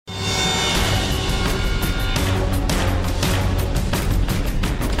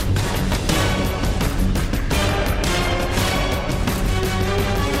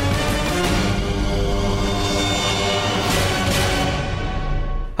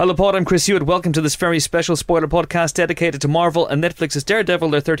Hello Pod, I'm Chris Hewitt. Welcome to this very special spoiler podcast dedicated to Marvel and Netflix's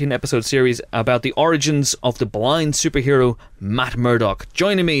Daredevil, their 13-episode series about the origins of the blind superhero Matt Murdock.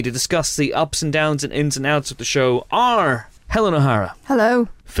 Joining me to discuss the ups and downs and ins and outs of the show are Helen O'Hara. Hello.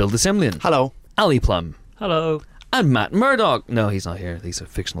 Phil DeSemblian. Hello. Ali Plum. Hello. And Matt Murdock. No, he's not here. He's a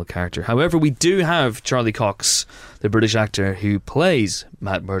fictional character. However, we do have Charlie Cox, the British actor who plays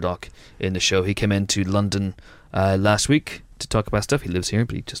Matt Murdock in the show. He came into London last week to talk about stuff. He lives here,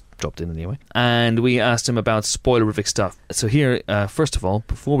 but he just dropped in anyway. And we asked him about spoilerific stuff. So here, first of all,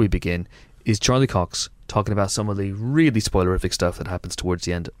 before we begin, is Charlie Cox talking about some of the really spoilerific stuff that happens towards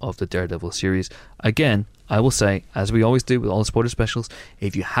the end of the Daredevil series. Again, I will say, as we always do with all the spoiler specials,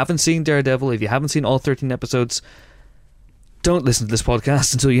 if you haven't seen Daredevil, if you haven't seen all 13 episodes, don't listen to this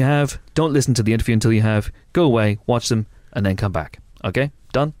podcast until you have. Don't listen to the interview until you have. Go away, watch them, and then come back. Okay?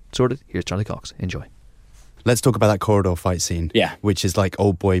 Done? Sorted? Here's Charlie Cox. Enjoy. Let's talk about that corridor fight scene. Yeah. Which is like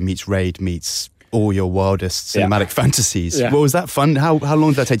Old Boy meets Raid meets all your wildest cinematic fantasies. Yeah. Well, was that fun? How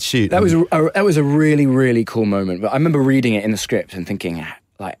long did that take to shoot? That was a really, really cool moment. But I remember reading it in the script and thinking,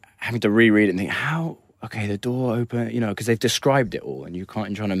 like, having to reread it and think, okay, the door open, because they've described it all and you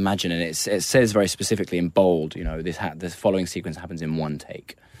can't try to imagine it. It says very specifically in bold, this following sequence happens in one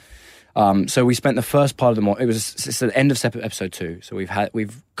take. So we spent the first part of the morning. It's the end of episode 2. So we've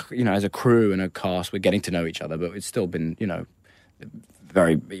as a crew and a cast, we're getting to know each other, but it's still been,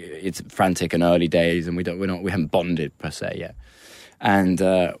 it's frantic and early days, and we haven't bonded per se yet. And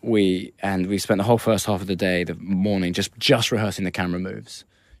we spent the whole first half of the day, the morning, just rehearsing the camera moves,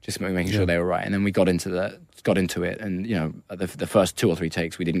 just making sure they were right. And then we got into it, and the first 2 or 3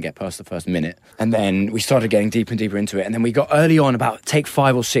 takes we didn't get past the first minute, and then we started getting deeper and deeper into it, and then we got early on, about take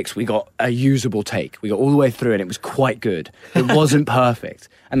 5 or 6, we got a usable take. We got all the way through and it was quite good. It wasn't perfect,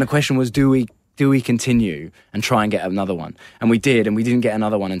 and the question was, do we continue and try and get another one? And we did, and we didn't get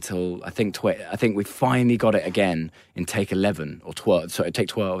another one until I think we finally got it again in take 11 or 12. So take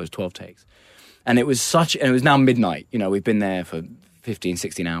 12, it was 12 takes, and it was now midnight. We've been there for 15,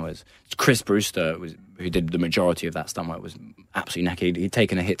 16 hours. Chris Brewster, who did the majority of that stunt work, was absolutely knackered. He'd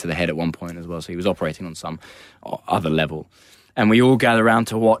taken a hit to the head at one point as well, so he was operating on some other level. And we all gathered around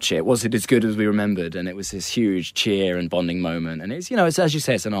to watch it. Was it as good as we remembered? And it was this huge cheer and bonding moment. And it's, it's as you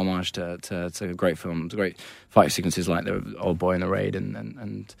say, it's an homage to a great film, to great fight sequences like the Old Boy and the Raid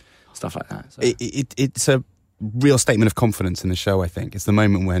and stuff like that. So. It's a real statement of confidence in the show, I think. It's the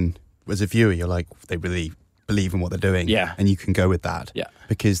moment when, as a viewer, you're like, they really believe in what they're doing, and you can go with that,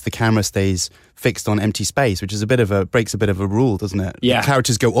 because the camera stays fixed on empty space, which is breaks a bit of a rule, doesn't it? The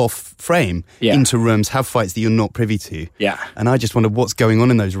characters go off frame into rooms, have fights that you're not privy to, and I just wonder what's going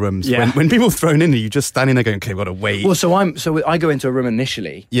on in those rooms. When people are thrown in, are you just standing there going, okay, I've got to wait? Well, so I go into a room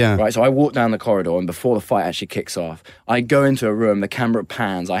initially, right? So I walk down the corridor, and before the fight actually kicks off, I go into a room, the camera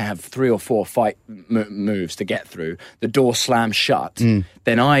pans, I have 3 or 4 fight moves to get through, the door slams shut,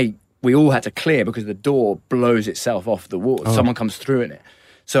 then we all had to clear because the door blows itself off the wall. Someone comes through in it.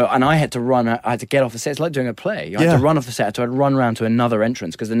 So, and I had to run, I had to get off the set. It's like doing a play. I had to run off the set, I had to run around to another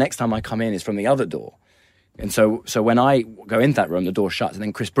entrance because the next time I come in is from the other door. And so when I go into that room, the door shuts, and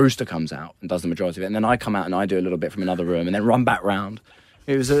then Chris Brewster comes out and does the majority of it. And then I come out and I do a little bit from another room and then run back round.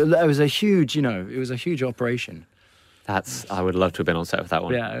 It was a huge, it was a huge operation. I would love to have been on set with that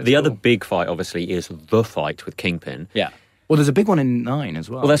one. Yeah, the other big fight, obviously, is the fight with Kingpin. Yeah. Well, there's a big one in 9 as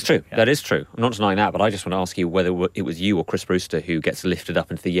well. Well, that's true. Yeah. That is true. I'm not denying that, but I just want to ask you whether it was you or Chris Brewster who gets lifted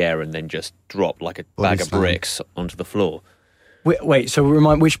up into the air and then just dropped like a bag of bricks onto the floor. Wait, so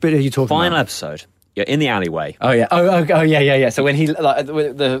remind, which bit are you talking about? Final episode. You're in the alleyway. Oh, yeah. Oh, yeah. So when he,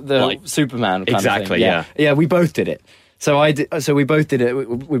 the Superman kind exactly, of thing. Yeah. Yeah, we both did it. So we both did it.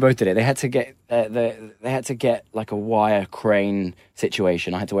 We both did it. They had to get they had to get like a wire crane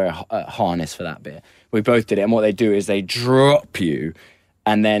situation. I had to wear a harness for that bit. We both did it, and what they do is they drop you,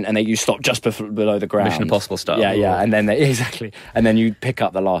 and you stop just below the ground. Mission Impossible style. Yeah, and then exactly, and then you pick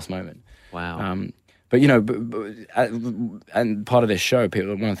up the last moment. Wow. But and part of this show, one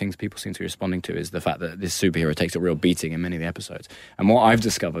of the things people seem to be responding to is the fact that this superhero takes a real beating in many of the episodes. And what I've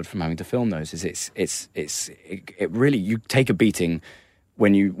discovered from having to film those is it really, you take a beating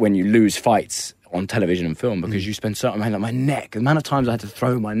when you lose fights on television and film, because you spend so much, like my neck, the amount of times I had to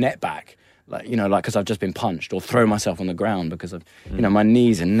throw my neck back, like because I've just been punched, or throw myself on the ground because of my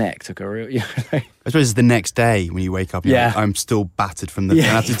knees and neck took a real. I suppose it's the next day when you wake up. Like, I'm still battered from the. I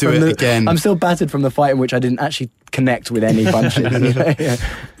have to do it again. I'm still battered from the fight in which I didn't actually connect with any punches.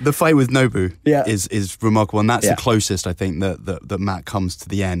 The fight with Nobu is remarkable, and that's Yeah. the closest I think that Matt comes to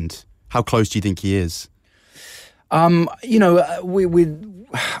the end. How close do you think he is? I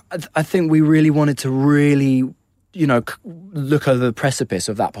think we really wanted to really look over the precipice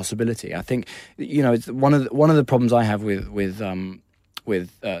of that possibility. I think it's one of the problems I have with one of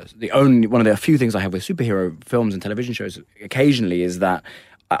the few things I have with superhero films and television shows occasionally is that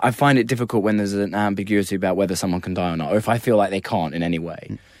I find it difficult when there's an ambiguity about whether someone can die or not, or if I feel like they can't in any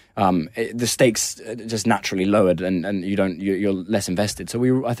way. The stakes just naturally lowered, and you're less invested.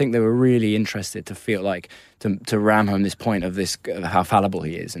 So I think they were really interested to feel like to ram home this point of how fallible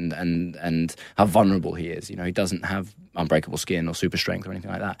he is and how vulnerable he is. He doesn't have unbreakable skin or super strength or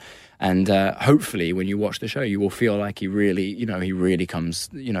anything like that. And hopefully, when you watch the show, you will feel like he really comes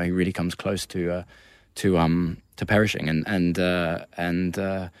close to perishing.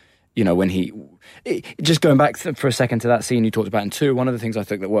 When just going back for a second to that scene you talked about in 2, one of the things I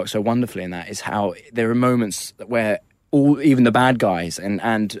think that works so wonderfully in that is how there are moments where even the bad guys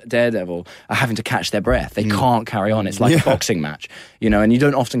and Daredevil are having to catch their breath. They can't carry on. It's like a boxing match, and you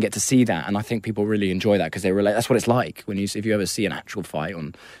don't often get to see that. And I think people really enjoy that because they relate. That's what it's like if you ever see an actual fight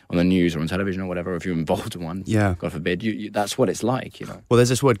on the news or on television or whatever, or if you're involved in one, God forbid, that's what it's like, Well, there's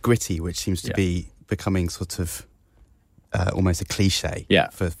this word gritty, which seems to be becoming sort of almost a cliche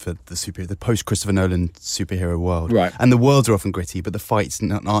for the post-Christopher Nolan superhero world. Right. And the worlds are often gritty, but the fights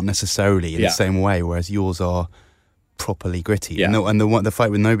aren't necessarily in the same way, whereas yours are properly gritty. Yeah. And the fight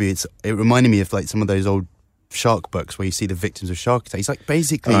with Nobi, it reminded me of like some of those old shark books where you see the victims of shark attacks. He's like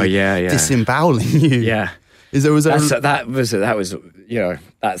basically disemboweling you. Yeah. That's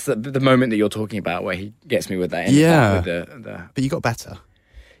the moment that you're talking about where he gets me with that. But you got better.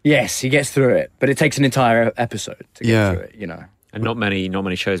 Yes, he gets through it, but it takes an entire episode to get through it, And not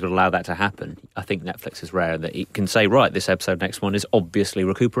many shows would allow that to happen. I think Netflix is rare that it can say, right, this episode, next one is obviously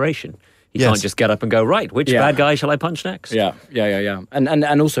recuperation. You can't just get up and go, right, which bad guy shall I punch next? Yeah.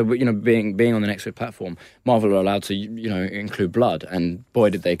 And also, being on the next platform, Marvel are allowed to, include blood, and boy,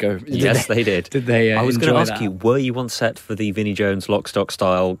 did they go. They did. Did they? I was going to ask you, were you on set for the Vinnie Jones Lock, Stock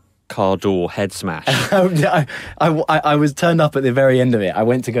style car door head smash? I was turned up at the very end of it. I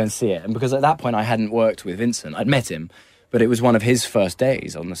went to go and see it, and because at that point I hadn't worked with Vincent, I'd met him, but it was one of his first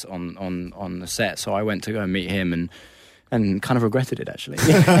days on the set, so I went to go and meet him and kind of regretted it actually.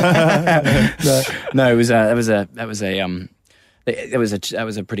 No, it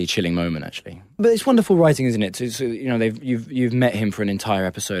was a pretty chilling moment actually. But it's wonderful writing, isn't it? So you've met him for an entire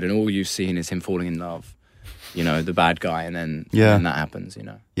episode, and all you've seen is him falling in love. The bad guy, and then that happens.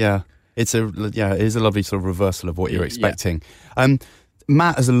 Yeah, it is a lovely sort of reversal of what you're expecting.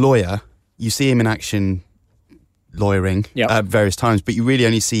 Matt, as a lawyer, you see him in action, lawyering at various times, but you really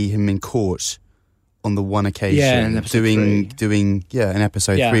only see him in court on the one occasion, doing in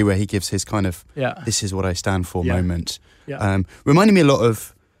episode 3 where he gives his kind of this is what I stand for moment. Reminding me a lot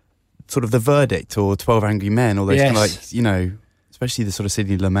of sort of The Verdict or 12 Angry Men, or those kind of like especially the sort of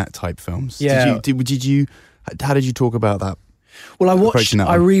Sidney Lumet type films. Yeah. How did you talk about that? Well, I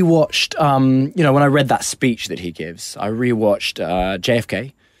rewatched, when I read that speech that he gives, I rewatched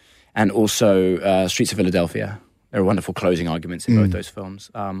JFK and also Streets of Philadelphia. There are wonderful closing arguments in both those films.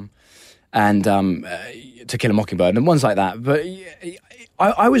 And To Kill a Mockingbird and ones like that. But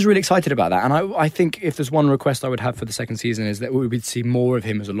I was really excited about that. And I think if there's one request I would have for the second season is that we would see more of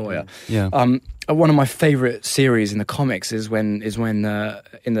him as a lawyer. Yeah. One of my favourite series in the comics is when in the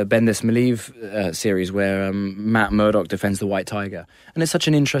Bendis Malieve series where Matt Murdock defends the White Tiger. And it's such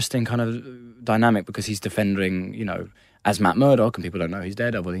an interesting kind of dynamic because he's defending, as Matt Murdock, and people don't know he's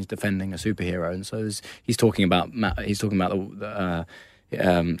Daredevil, he's defending a superhero. And so he's talking about the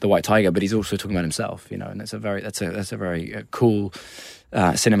White Tiger, but he's also talking about himself, and that's a very cool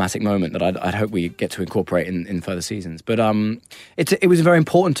cinematic moment that I'd hope we get to incorporate in further seasons. But it was very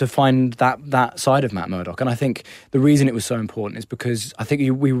important to find that side of Matt Murdock, and I think the reason it was so important is because I think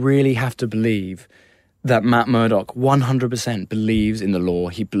we really have to believe that Matt Murdock 100% believes in the law,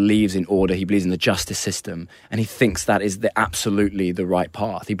 he believes in order, he believes in the justice system, and he thinks that is absolutely the right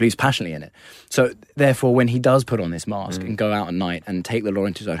path. He believes passionately in it. So therefore, when he does put on this mask and go out at night and take the law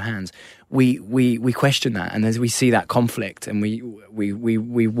into his own hands, we question that, and as we see that conflict, and we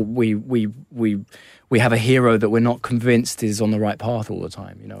have a hero that we're not convinced is on the right path all the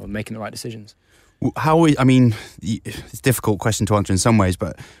time, making the right decisions. It's a difficult question to answer in some ways,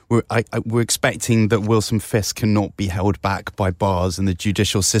 but we're expecting that Wilson Fisk cannot be held back by bars and the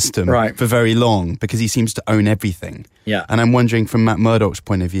judicial system for very long because he seems to own everything. Yeah. And I'm wondering from Matt Murdock's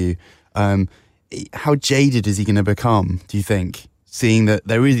point of view, how jaded is he going to become, do you think, seeing that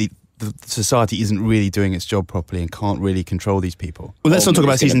the society isn't really doing its job properly and can't really control these people? Well, let's not talk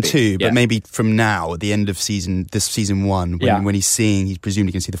about season 2, but maybe from now, at the end of season 1, when he's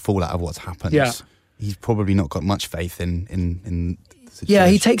presumably going to see the fallout of what's happened. Yeah. He's probably not got much faith in situation. Yeah,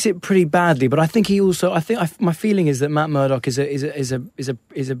 he takes it pretty badly, but I think he also. My feeling is that Matt Murdock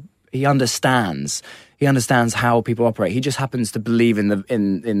he understands. He understands how people operate. He just happens to believe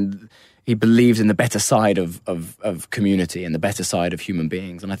he believes in the better side of community and the better side of human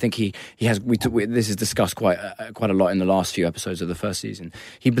beings. And I think he has. This is discussed quite a lot in the last few episodes of the first season.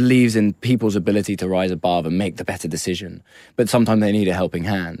 He believes in people's ability to rise above and make the better decision, but sometimes they need a helping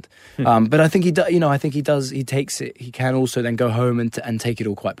hand. But I think he does. I think he does. He takes it. He can also then go home and take it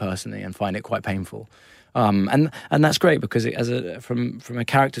all quite personally and find it quite painful. And that's great because from a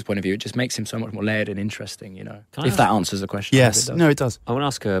character's point of view, it just makes him so much more layered and interesting, if that answers the question. Yes, no, it does. I want to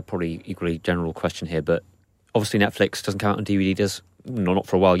ask a probably equally general question here, but obviously Netflix doesn't come out on DVD, not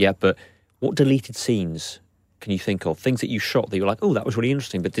for a while yet, but what deleted scenes can you think of? Things that you shot that you were like, oh, that was really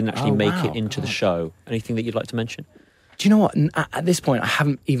interesting, but didn't actually make it into the show. Anything that you'd like to mention? Do you know what? At this point, I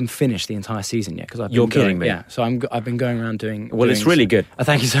haven't even finished the entire season yet because You're kidding me. Yeah, so I've been going around doing. Well, it's really good.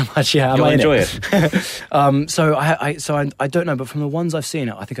 Thank you so much. Yeah, you'll enjoy it. So I don't know, but from the ones I've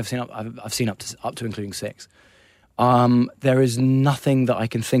seen, I think I've seen up to including 6. There is nothing that I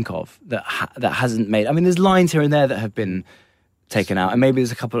can think of that hasn't made. I mean, there's lines here and there that have been taken out, and maybe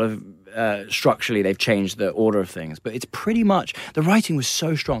there's a couple of. Structurally, they've changed the order of things, but it's pretty much the writing was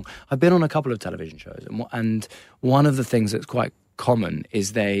so strong. I've been on a couple of television shows, and one of the things that's quite common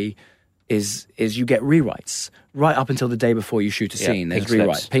is you get rewrites right up until the day before you shoot a scene. There's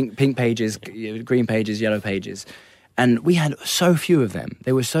rewrites, pink pages, green pages, yellow pages, and we had so few of them.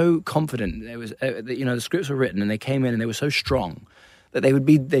 They were so confident. There was, the scripts were written, and they came in, and they were so strong. That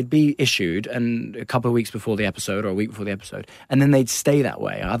they'd be issued and a couple of weeks before the episode or a week before the episode, and then they'd stay that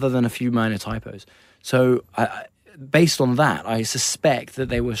way, other than a few minor typos. So, based on that, I suspect that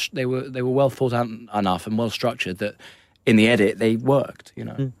they were well thought out enough and well structured that in the edit they worked.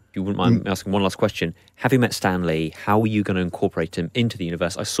 If you wouldn't mind asking one last question, having met Stan Lee, how are you going to incorporate him into the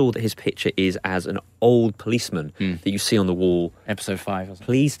universe? I saw that his picture is as an old policeman that you see on the wall. Episode 5. Or something.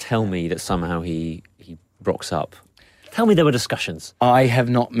 Please tell me that somehow he rocks up. Tell me there were discussions. I have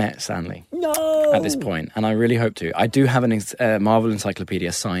not met Stanley at this point, and I really hope to. I do have a Marvel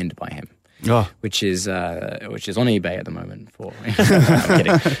Encyclopedia signed by him, which is on eBay at the moment. For I'm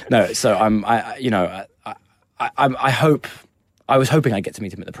kidding. No, so I hope. I was hoping I'd get to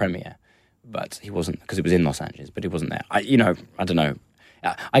meet him at the premiere, but he wasn't because it was in Los Angeles. But he wasn't there. I don't know.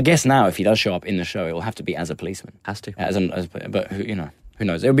 I guess now if he does show up in the show, it will have to be as a policeman. Has to. But who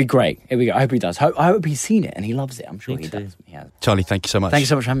knows? It would be great. I hope he does. I hope he's seen it and he loves it. I'm sure he does. He has. Charlie, thank you so much. Thank you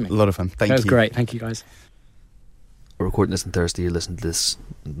so much for having me. A lot of fun. Thank you. That was great. Thank you, guys. We're recording this on Thursday. You listened to this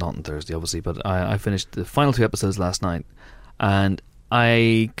not on Thursday, obviously, but I finished the final 2 episodes last night, and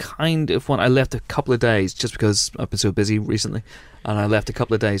I left a couple of days just because I've been so busy recently, and I left a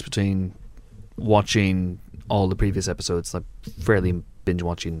couple of days between watching all the previous episodes, like fairly binge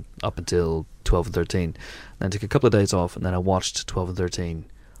watching up until 12 and 13. Then took a couple of days off, and then I watched 12 and 13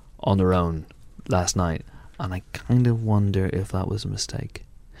 on their own last night, and I kind of wonder if that was a mistake.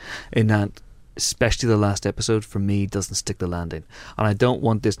 In that, especially the last episode, for me, doesn't stick the landing. And I don't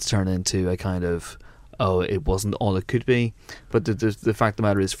want this to turn into a kind of, it wasn't all it could be. But the fact of the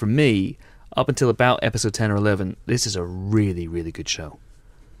matter is, for me, up until about episode 10 or 11, this is a really, really good show.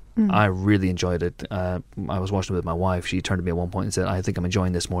 I really enjoyed it. I was watching it with my wife. She turned to me at one point and said, I think I'm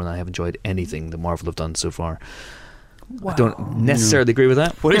enjoying this more than I have enjoyed anything that Marvel have done so far. Wow. I don't necessarily agree with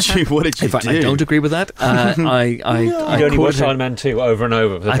that. What did you do? In fact, I don't agree with that. I only watched Iron Man 2 over and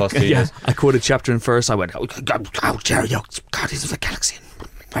over for the past 2 years. I quoted chapter in verse. I went, Jerry, Guardians of the Galaxy and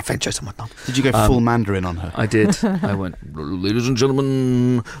Adventures and whatnot. Did you go full Mandarin on her? I did. I went, ladies and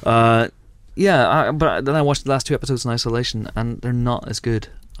gentlemen. But then I watched the last 2 episodes in isolation, and they're not as good,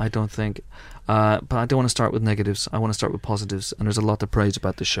 I don't think. But I don't want to start with negatives. I want to start with positives, and there's a lot to praise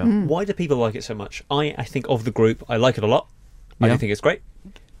about this show. Why do people like it so much? I think of the group, I like it a lot. I don't think it's great.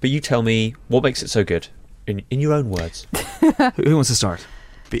 But you tell me what makes it so good, in your own words. Who wants to start?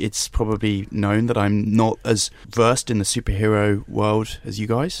 It's probably known that I'm not as versed in the superhero world as you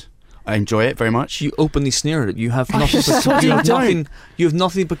guys. I enjoy it very much. You openly sneer at it. You have nothing. You have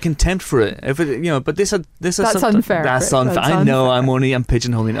nothing but contempt for it. But this that's unfair. That's unfair. I know. I'm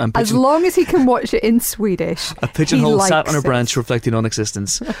pigeonholing. As long as he can watch it in Swedish. A pigeonhole sat on a branch, reflecting on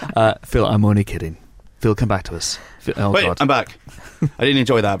existence. Phil, I'm only kidding. Phil, come back to us. Wait, God. I'm back. I didn't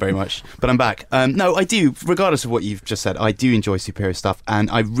enjoy that very much, but I'm back. No, I do. Regardless of what you've just said, I do enjoy superhero stuff,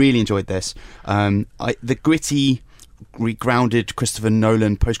 and I really enjoyed this. The gritty, grounded post-Christopher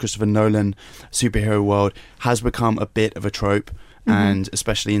Nolan superhero world has become a bit of a trope, and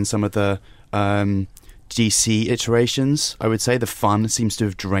especially in some of the DC iterations, I would say the fun seems to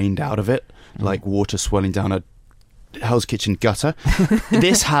have drained out of it, like water swirling down a Hell's Kitchen gutter.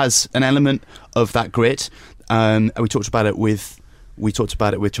 This has an element of that grit. We talked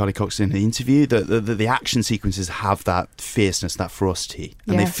about it with Charlie Cox in the interview. The action sequences have that fierceness, that ferocity,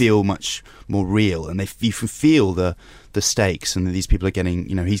 and they feel much more real. And you can feel the stakes, and these people are getting,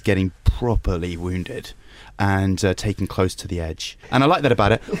 he's getting properly wounded and taken close to the edge. And I like that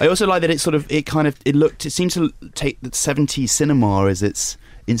about it. I also like that it seems to take the 70s cinema as its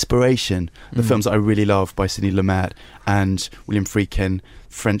inspiration. The films that I really love by Sidney Lumet and William Friedkin.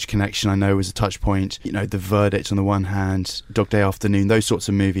 French Connection, I know, was a touch point. The Verdict on the one hand, Dog Day Afternoon, those sorts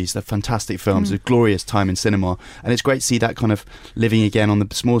of movies. They're fantastic films, a glorious time in cinema, and it's great to see that kind of living again on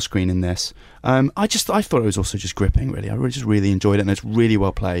the small screen in this. I thought it was also just gripping, really. I just really enjoyed it, and it's really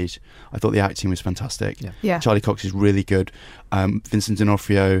well played. I thought the acting was fantastic. Yeah. Charlie Cox is really good. Vincent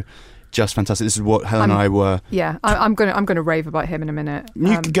D'Onofrio, just fantastic. This is what Helen and I were. Yeah, I'm gonna rave about him in a minute.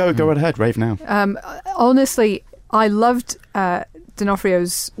 You can go right ahead, rave now. Honestly, I loved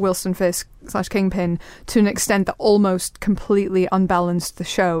D'Onofrio's Wilson Fisk / Kingpin to an extent that almost completely unbalanced the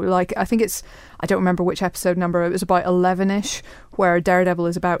show. Like, I think I don't remember which episode number, it was about 11-ish, where Daredevil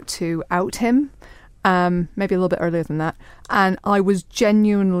is about to out him. Maybe a little bit earlier than that, and I was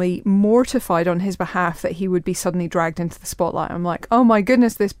genuinely mortified on his behalf that he would be suddenly dragged into the spotlight. I'm like, oh my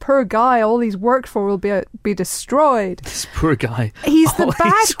goodness, this poor guy, all he's worked for will be destroyed. This poor guy, he's the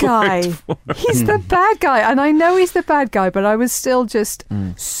bad guy. He's the bad guy, and I know he's the bad guy, but I was still just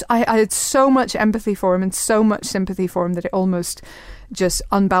I had so much empathy for him and so much sympathy for him that it almost just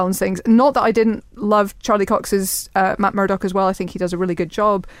unbalanced things. Not that I didn't love Charlie Cox's Matt Murdock as well. I think he does a really good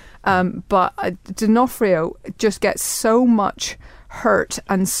job. But D'Onofrio just gets so much hurt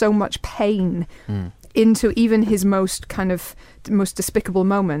and so much pain into even his most despicable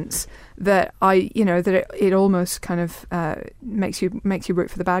moments that it almost kind of makes you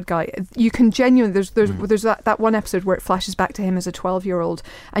root for the bad guy. You can genuinely there's that one episode where it flashes back to him as a 12-year-old,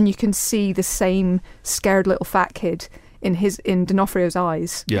 and you can see the same scared little fat kid in D'Onofrio's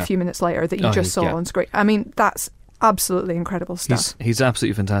eyes a few minutes later that you just saw on screen. I mean, that's absolutely incredible stuff. He's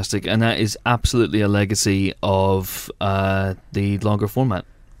absolutely fantastic, and that is absolutely a legacy of the longer format.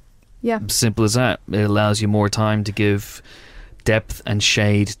 Yeah. Simple as that. It allows you more time to give depth and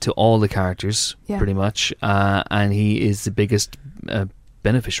shade to all the characters, pretty much, and he is the biggest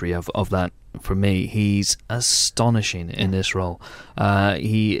beneficiary of that. For me, he's astonishing in this role.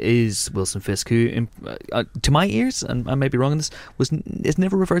 He is Wilson Fisk, who, to my ears, and I may be wrong on this, is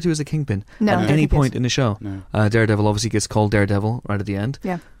never referred to as a kingpin at any point in the show. No. Daredevil obviously gets called Daredevil right at the end.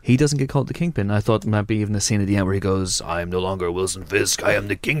 Yeah. He doesn't get called the Kingpin. I thought there might be even a scene at the end where he goes, I am no longer Wilson Fisk, I am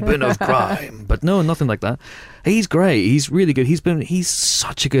the Kingpin of crime. But no, nothing like that. He's great. He's really good. He's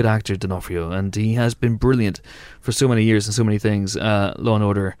such a good actor, D'Onofrio, and he has been brilliant for so many years and so many things. Law and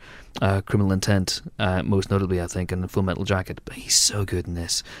Order, Criminal Intent, most notably, I think, and Full Metal Jacket. But he's so good in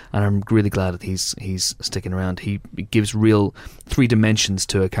this, and I'm really glad that he's sticking around. He gives real 3 dimensions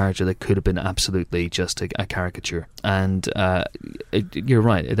to a character that could have been absolutely just a caricature. And you're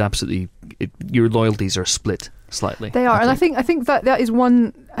right. Your loyalties are split slightly. They are, and I think that is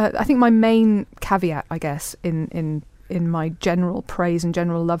one. I think my main caveat, I guess, in my general praise and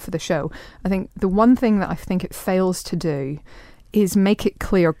general love for the show, I think the one thing that I think it fails to do is make it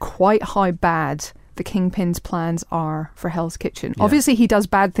clear quite how bad the Kingpin's plans are for Hell's Kitchen. Yeah. Obviously, he does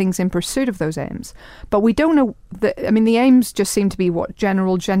bad things in pursuit of those aims, but we don't know. The aims just seem to be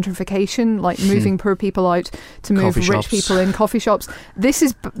general gentrification, like moving poor people out to move rich people in coffee shops. This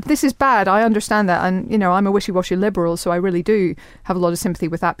is bad. I understand that, and I'm a wishy-washy liberal, so I really do have a lot of sympathy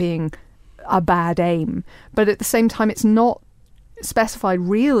with that being a bad aim. But at the same time, it's not specified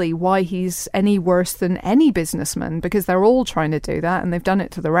really why he's any worse than any businessman, because they're all trying to do that, and they've done it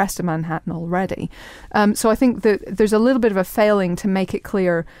to the rest of Manhattan already. So I think that there's a little bit of a failing to make it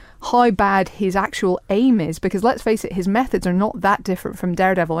clear how bad his actual aim is, because let's face it, his methods are not that different from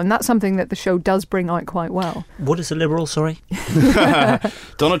Daredevil, and that's something that the show does bring out quite well. What is a liberal, sorry?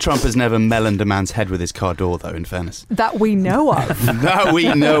 Donald Trump has never meloned a man's head with his car door, though, in fairness. That we know of. That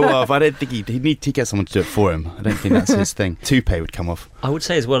we know of. I don't think he'd need to get someone to do it for him. I don't think that's his thing. Toupee would come off. I would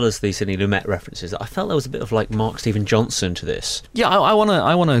say, as well as the Sidney Lumet references, I felt there was a bit of like Mark Steven Johnson to this. Yeah, I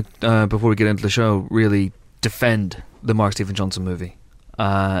want to before we get into the show, really defend the Mark Steven Johnson movie.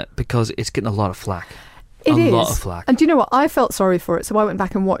 Because it's getting a lot of flack. It is. A lot of flack. And do you know what? I felt sorry for it, so I went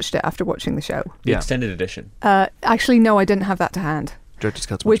back and watched it after watching the show. The extended edition? Actually, no, I didn't have that to hand. Director's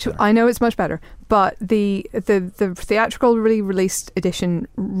Cut's which much better. I know it's much better, but the theatrical released edition,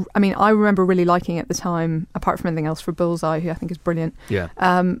 I mean, I remember really liking it at the time, apart from anything else, for Bullseye, who I think is brilliant. Yeah.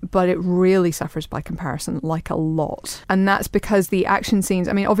 But it really suffers by comparison, like a lot. And that's because the action scenes,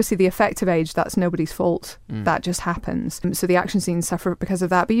 I mean, obviously the effective age, that's nobody's fault. That just happens. So the action scenes suffer because of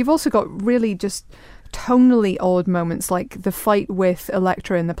that. But you've also got really just tonally odd moments, like the fight with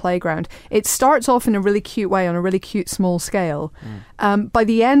Elektra in the playground. It starts off in a really cute way, on a really cute small scale. By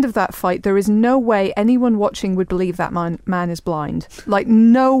the end of that fight, there is no way anyone watching would believe that man is blind. Like,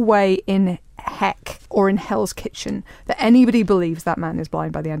 no way in heck or in Hell's Kitchen that anybody believes that man is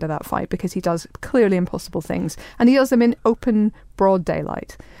blind by the end of that fight, because he does clearly impossible things, and he does them in open, broad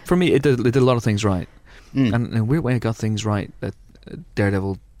daylight. For me, it did a lot of things right. And in a weird way, it got things right that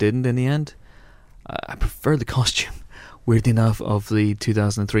Daredevil didn't in the end. I prefer the costume, weirdly enough, of the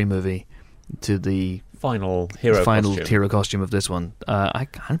 2003 movie to the final hero costume of this one. I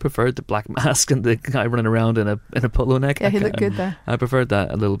kind of preferred the black mask and the guy running around in a polo neck. Yeah, he looked good there. I preferred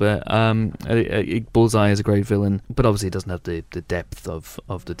that a little bit. Bullseye is a great villain, but obviously it doesn't have the depth of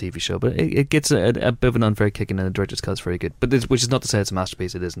the TV show. But it gets a bit of an unfair kicking, and the director's cut is very good. But which is not to say it's a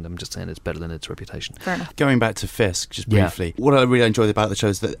masterpiece. It isn't. I'm just saying it's better than its reputation. Fair enough. Going back to Fisk, just briefly, what I really enjoyed about the show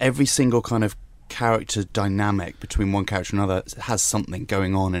is that every single kind of character dynamic between one character and another has something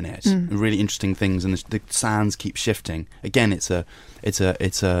going on in it, really interesting things, and the sands keep shifting. Again, it's something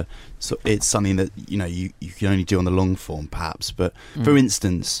that you can only do on the long form, perhaps. But for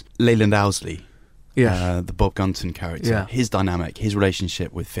instance, Leyland Owsley, the Bob Gunton character, his dynamic, his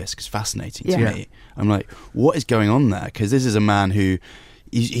relationship with Fisk is fascinating to me. I'm like, what is going on there? Because this is a man who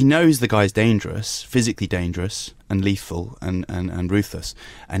he knows the guy's dangerous, physically dangerous and lethal and ruthless,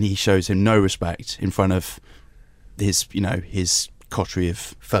 and he shows him no respect in front of his coterie of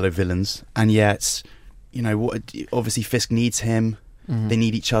fellow villains. And yet, obviously Fisk needs him. They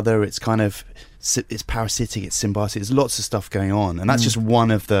need each other. It's parasitic, it's symbiotic. There's lots of stuff going on, and that's just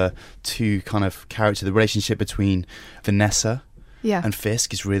one of the two kind of characters. The relationship between Vanessa and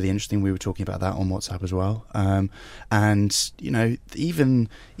Fisk is really interesting. We were talking about that on WhatsApp as well. And even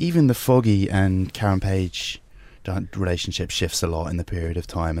the Foggy and Karen Page relationship shifts a lot in the period of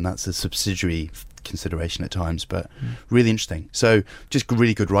time, and that's a subsidiary consideration at times, but really interesting. So just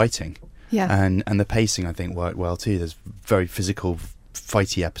really good writing. And the pacing, I think, worked well too. There's very physical,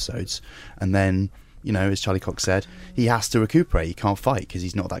 fighty episodes, and then as Charlie Cox said, he has to recuperate. He can't fight because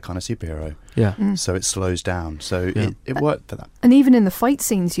he's not that kind of superhero. So it slows down. So it worked for that. And even in the fight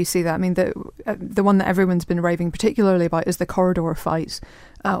scenes, you see that. I mean, the one that everyone's been raving particularly about is the corridor fight.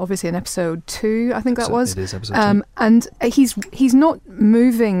 Obviously in episode 2, I think that was. It is episode 2. And he's not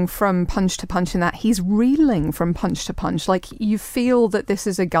moving from punch to punch in that. He's reeling from punch to punch. Like, you feel that this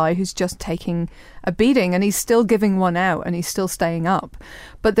is a guy who's just taking a beating, and he's still giving one out, and he's still staying up.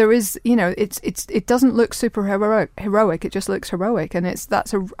 But there is, it doesn't look super heroic. It just looks heroic, and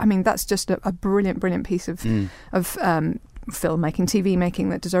that's just a brilliant piece of filmmaking, TV making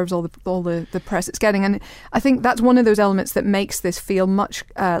that deserves all the press it's getting. And I think that's one of those elements that makes this feel much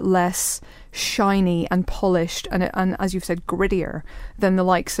less shiny and polished and as you've said, grittier than the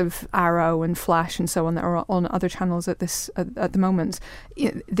likes of Arrow and Flash and so on that are on other channels at the moment.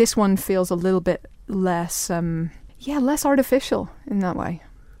 This one feels a little bit less less artificial in that way.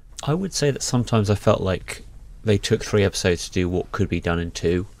 I would say that sometimes I felt like they took 3 episodes to do what could be done in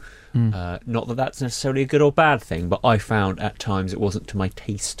 2. Not that that's necessarily a good or bad thing, but I found at times it wasn't to my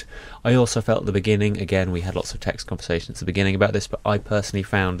taste. I also felt at the beginning, again, we had lots of text conversations at the beginning about this, but I personally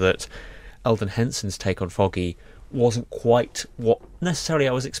found that Eldon Henson's take on Foggy wasn't quite what necessarily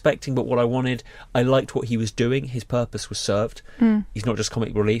I was expecting, but what I wanted. I liked what he was doing. His purpose was served. He's not just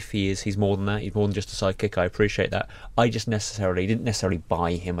comic relief. He's more than that. He's more than just a sidekick. I appreciate that. I just didn't necessarily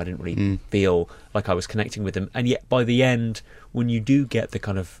buy him. I didn't really feel like I was connecting with him. And yet by the end, when you do get the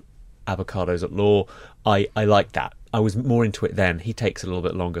kind of avocados at law, I like that. I was more into it then. He takes a little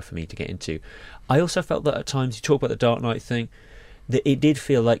bit longer for me to get into. I also felt that at times, you talk about the Dark Knight thing, that it did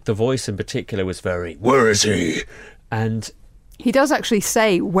feel like the voice in particular was very, where is he? And he does actually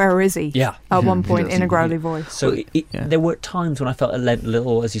say, where is he? At one point in a growly voice. So there were times when I felt a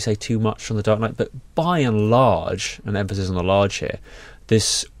little, as you say, too much from the Dark Knight, but by and large, and emphasis on the large here,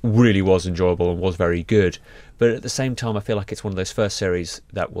 this really was enjoyable and was very good. But at the same time, I feel like it's one of those first series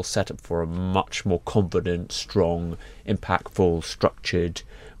that will set up for a much more confident, strong, impactful, structured,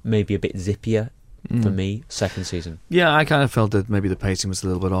 maybe a bit zippier for me, second season. Yeah, I kind of felt that maybe the pacing was a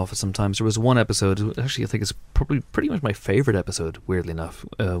little bit off at sometimes. There was one episode, actually I think it's probably pretty much my favourite episode, weirdly enough,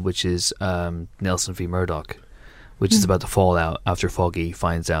 which is Nelson v. Murdoch, which is about the fallout after Foggy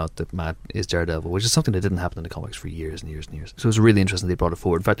finds out that Matt is Daredevil, which is something that didn't happen in the comics for years and years and years. So it was really interesting they brought it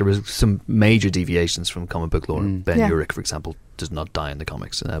forward. In fact, there was some major deviations from comic book lore. Ben Urich, for example, does not die in the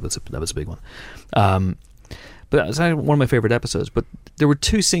comics, and that was a big one. But that was one of my favourite episodes. But there were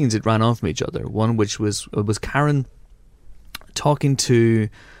two scenes that ran on from each other. One which was Karen talking to,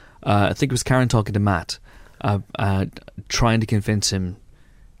 I think it was Karen talking to Matt, trying to convince him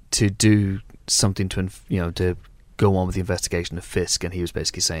to do something to go on with the investigation of Fisk, and he was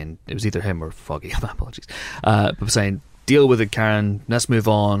basically saying, it was either him or Foggy, my apologies, but saying, deal with it, Karen, let's move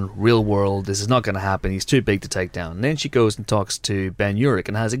on, real world, this is not going to happen, he's too big to take down. And then she goes and talks to Ben Urich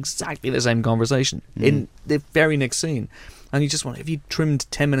and has exactly the same conversation in the very next scene. And you just wonder, if you trimmed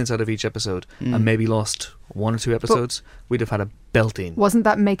 10 minutes out of each episode and maybe lost 1 or 2 episodes, we'd have had a belting. Wasn't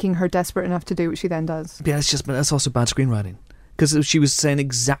that making her desperate enough to do what she then does? Yeah, but that's also bad screenwriting. Because she was saying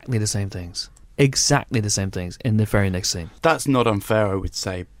exactly the same things in the very next scene. That's not unfair, I would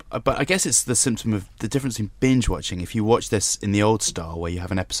say. But I guess it's the symptom of the difference in binge watching. If you watch this in the old style, where you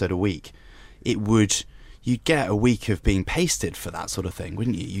have an episode a week, you'd get a week of being pasted for that sort of thing,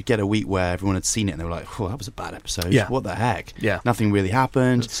 wouldn't you? You'd get a week where everyone had seen it and they were like, oh, that was a bad episode. Yeah. What the heck? Yeah. Nothing really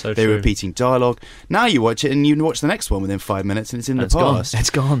happened. So they true. were repeating dialogue. Now you watch it and you watch the next one within 5 minutes and it's in the past.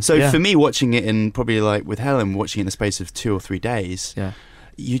 It's gone. So for me, watching it in probably like with Helen, watching it in the space of 2 or 3 days,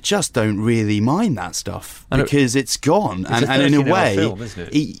 you just don't really mind that stuff because it's gone. It's and in a way, film, isn't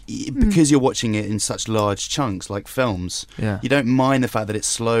it? because you're watching it in such large chunks like films, you don't mind the fact that it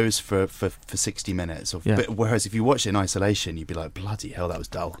slows for 60 minutes. But whereas if you watch it in isolation, you'd be like, bloody hell, that was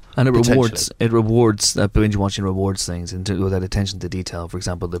dull. And it rewards binge watching rewards things with that attention to detail. For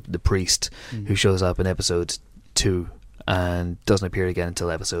example, the priest who shows up in episode 2 and doesn't appear again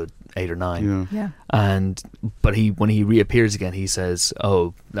until episode 8 or 9. But when he reappears again, he says,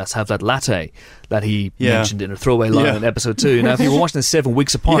 "Oh, let's have that latte that he mentioned in a throwaway line in episode 2." Now, if you were watching this 7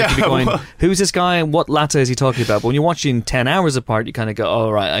 weeks apart, you'd be going, "Who's this guy and what latte is he talking about?" But when you're watching 10 hours apart, you kind of go, "Oh,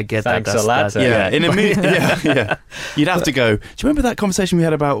 right, I get Thanks that." a latte. In a movie, you'd have to go, "Do you remember that conversation we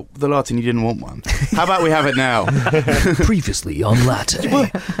had about the latte and you didn't want one? How about we have it now?" Previously on latte.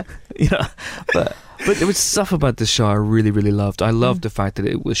 But there was stuff about this show I really, really loved. I loved the fact that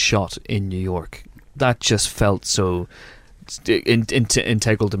it was shot in New York. That just felt so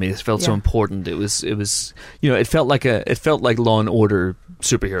integral to me. It felt so important. It was it felt like Law and Order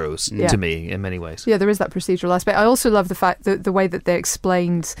superheroes to me in many ways. Yeah, there is that procedural aspect. I also love the fact that the way that they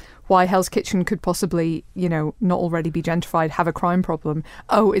explained why Hell's Kitchen could possibly, not already be gentrified, have a crime problem.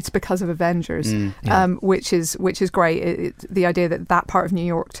 Oh, it's because of Avengers, which is great. The idea that part of New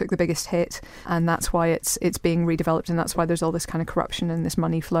York took the biggest hit, and that's why it's being redeveloped, and that's why there's all this kind of corruption and this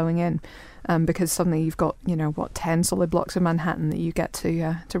money flowing in, because suddenly you've got 10 solid blocks of Manhattan that you get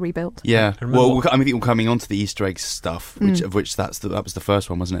to rebuild. Yeah. Well, I mean, we're coming on to the Easter eggs stuff, that was the first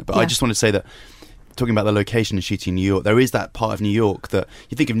one, wasn't it? But I just want to say that, talking about the location of shooting in New York, there is that part of New York that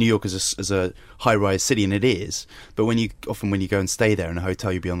you think of New York as a high-rise city, and it is. But when you go and stay there in a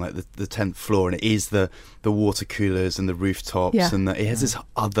hotel, you'll be on like the 10th floor, and it is the water coolers and the rooftops, and it has this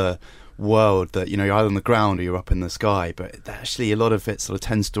other world that you're either on the ground or you're up in the sky. But actually, a lot of it sort of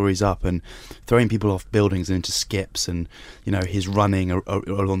 10 stories up and throwing people off buildings and into skips, and his running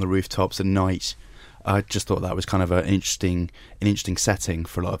along the rooftops at night. I just thought that was kind of an interesting setting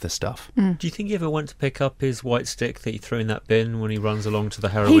for a lot of this stuff. Do you think he ever went to pick up his white stick that he threw in that bin when he runs along to the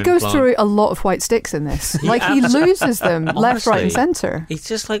heroin He goes plant? through a lot of white sticks in this. He loses them left, right and centre. It's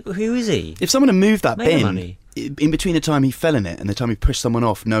just like, who is he? If someone had moved that bin in between the time he fell in it and the time he pushed someone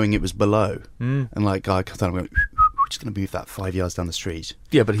off knowing it was below, and like I thought, I'm just going to move that 5 yards down the street.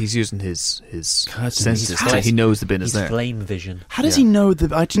 Yeah, but he's using his senses. He knows the bin is there. Flame vision. How does he know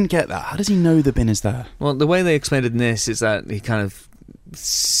I didn't get that. How does he know the bin is there? Well, the way they explained it in this is that he can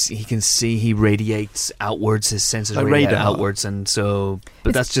see, he radiates outwards, his senses radiate outwards, and so.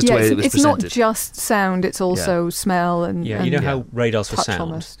 But that's just the way it was presented. It's not just sound; it's also smell and. Yeah, you know how radars for sound.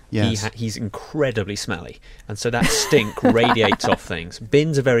 Almost. Yes. He's incredibly smelly, and so that stink radiates off things.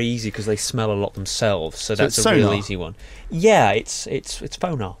 Bins are very easy because they smell a lot themselves, so that's a real easy one. Yeah, it's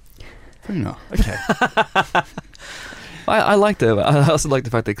phonar. Phonar. Okay. I liked it. I also like the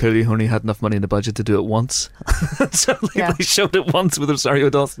fact that clearly only had enough money in the budget to do it once. So they showed it once with Rosario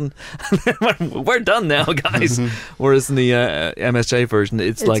Dawson. We're done now, guys. Whereas in the MSJ version,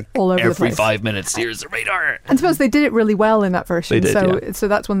 it's like all over every 5 minutes, here's the radar. And suppose they did it really well in that version. They did, so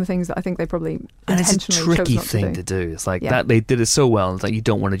that's one of the things that I think they probably and intentionally it's a tricky chose not thing to do. It's like that they did it so well. It's like you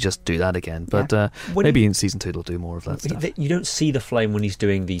don't want to just do that again. But maybe in season 2 they'll do more of that stuff. You don't see the flame when he's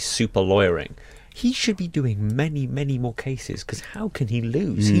doing the super lawyering. he should be doing many, many more cases, because how can he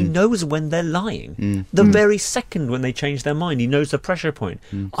lose? He knows when they're lying. The very second when they change their mind, he knows the pressure point.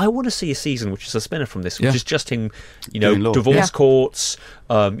 I want to see a season which is a spin-off from this, which is just him, divorce courts,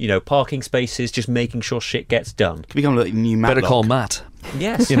 parking spaces, just making sure shit gets done. Could become like new Matlock. Better Call Matt.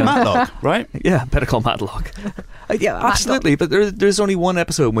 Yes. Matlock, right? Yeah, Better Call Matlock. Yeah, absolutely. But there's only one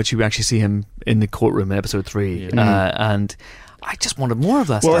episode in which you actually see him in the courtroom in episode 3, and I just wanted more of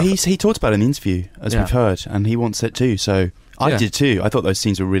that stuff. Well, he talked about it in the interview, as we've heard, and he wants it too. So I did too. I thought those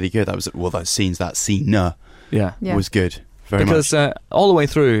scenes were really good. That scene was good. Very much. Because all the way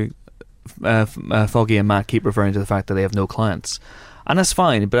through, Foggy and Matt keep referring to the fact that they have no clients, and that's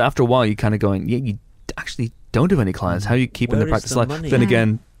fine. But after a while, you kind of going, you actually don't have any clients. How are you keeping the practice alive? Money? Then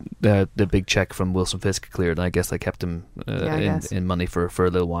again, the big check from Wilson Fisk cleared, and I guess they kept him in money for a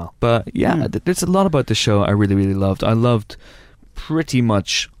little while. But there's a lot about the show I really, really loved. I loved pretty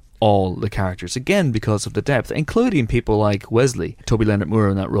much all the characters, again because of the depth, including people like Wesley. Toby Leonard Moore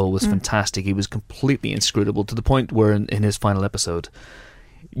in that role was fantastic. He was completely inscrutable, to the point where in his final episode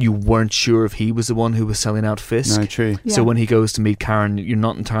you weren't sure if he was the one who was selling out Fisk. No, true. Yeah. So when he goes to meet Karen, you're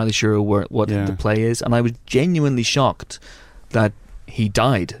not entirely sure what the play is, and I was genuinely shocked that he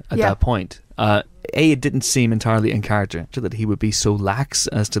died at that point. It didn't seem entirely in character that he would be so lax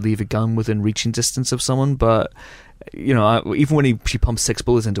as to leave a gun within reaching distance of someone, but even when she pumped 6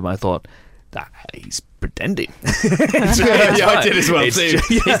 bullets into him, I thought, he's pretending. I did as well too.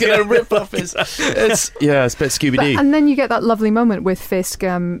 He's going to rip off his... It's a bit Scooby-Doo. And then you get that lovely moment with Fisk,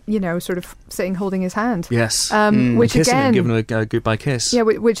 sort of sitting holding his hand. Yes. Which kissing again... him, giving him a goodbye kiss. Yeah,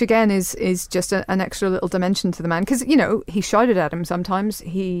 which again is just an extra little dimension to the man. Because, he shouted at him sometimes.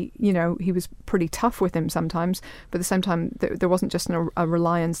 He was pretty tough with him sometimes. But at the same time, there wasn't just a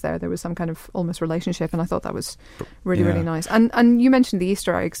reliance there. There was some kind of almost relationship. And I thought that was really, really nice. And you mentioned the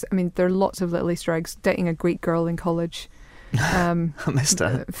Easter eggs. I mean, there are lots of little Easter eggs. Dating a Greek girl in college. I missed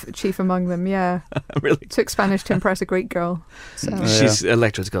that. Chief among them, yeah. Really? Took Spanish to impress a Greek girl. So.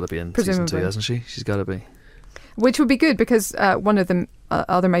 Electra's got to be in season 2, hasn't she? She's got to be. Which would be good, because one of the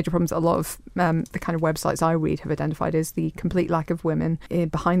other major problems a lot of the kind of websites I read have identified is the complete lack of women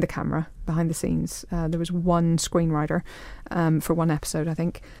behind the camera, behind the scenes. There was one screenwriter for one episode, I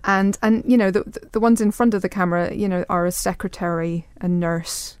think. And the ones in front of the camera, are a secretary, a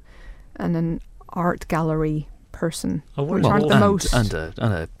nurse, and an art gallery person, which aren't the most, and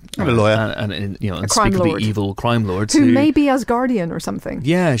a lawyer, and unspeakably evil crime lords who may be Asgardian or something.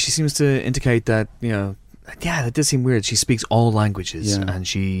 Yeah, she seems to indicate that that does seem weird. She speaks all languages, and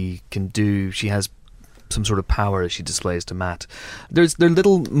she has some sort of power she displays to Matt. There are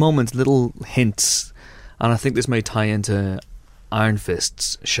little moments, little hints, and I think this may tie into Iron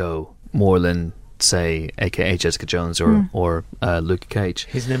Fist's show more than, say, aka Jessica Jones or Luke Cage.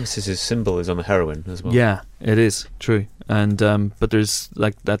 His nemesis' symbol is on the heroine as well. Yeah, it is true. And but there's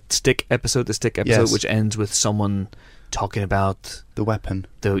like that stick episode, which ends with someone talking about the weapon.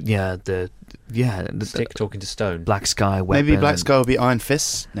 The stick talking to stone. Black Sky weapon. Maybe Black Sky will be Iron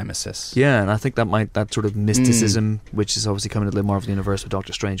Fist's nemesis. Yeah, and I think that sort of mysticism, which is obviously coming to the Marvel Universe with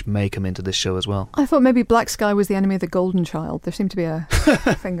Doctor Strange, may come into this show as well. I thought maybe Black Sky was the enemy of the Golden Child. There seemed to be a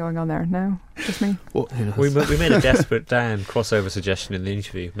thing going on there. No, just me. Well, we made a Desperate Dan crossover suggestion in the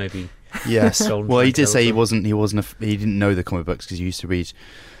interview. Maybe. Yes. Well, he did say he didn't know the comic books because he used to read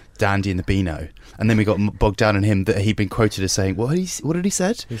Dandy and the Beano, and then we got bogged down in him that he'd been quoted as saying, what did he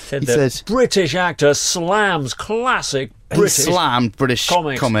said? He said British actor slams classic British. He slammed British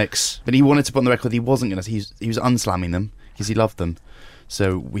comics, but he wanted to put on the record he wasn't going to. He was unslamming them because he loved them.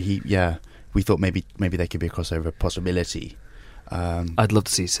 So we thought maybe they could be a crossover possibility. I'd love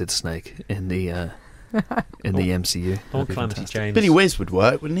to see Sid Snake in the MCU. Or Calamity James. Billy Wiz would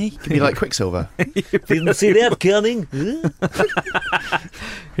work, wouldn't he? He could be like Quicksilver. Didn't see that coming.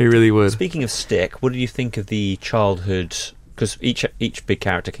 He really would. Speaking of Stick, what did you think of the childhood? Because each big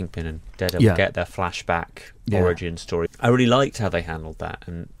character, Kingpin and Daredevil, get their flashback origin story. I really liked how they handled that,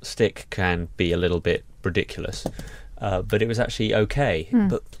 and Stick can be a little bit ridiculous, but it was actually okay.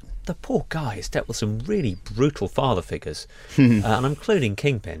 But the poor guy has dealt with some really brutal father figures, and I'm including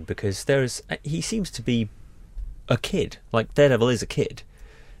Kingpin because he seems to be a kid. Like Daredevil is a kid,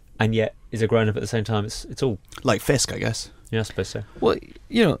 and yet is a grown up at the same time. It's all like Fisk, I guess. Yeah, I suppose so. Well,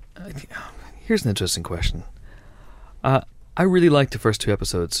 here's an interesting question. I really liked the first 2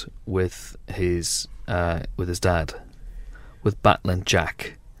 episodes with his dad, with Battling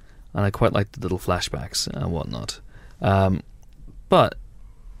Jack, and I quite liked the little flashbacks and whatnot. But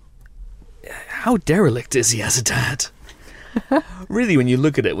how derelict is he as a dad? really, when you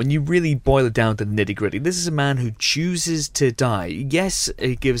look at it, when you really boil it down to the nitty-gritty, this is a man who chooses to die. Yes,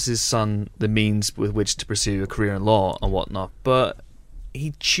 he gives his son the means with which to pursue a career in law and whatnot, but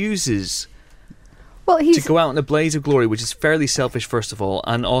he chooses to go out in a blaze of glory, which is fairly selfish, first of all,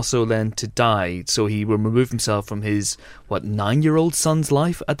 and also then to die. So he will remove himself from his 9-year-old son's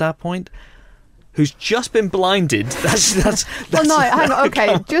life at that point, who's just been blinded. That's well, no, hang on.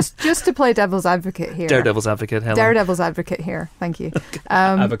 Okay, just to play devil's advocate here. Daredevil's advocate, Helen. Daredevil's advocate here. Thank you.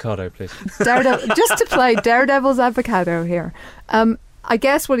 Avocado, please. Just to play Daredevil's avocado here. I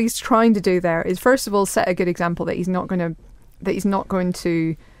guess what he's trying to do there is, first of all, set a good example that he's not going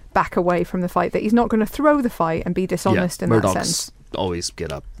to back away from the fight, that he's not going to throw the fight and be dishonest in that sense. Always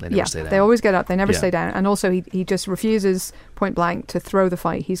get up. They never stay down. They always get up. They never stay down. And also, he just refuses point blank to throw the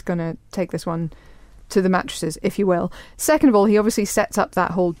fight. He's going to take this one to the mattresses, if you will. Second of all, he obviously sets up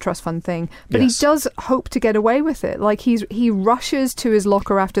that whole trust fund thing, but he does hope to get away with it. Like, he rushes to his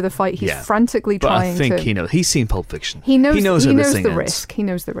locker after the fight. He's frantically trying to... I think he's seen Pulp Fiction. He knows the risk. He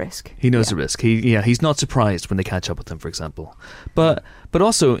knows the risk. He knows the risk. He's not surprised when they catch up with him, for example. But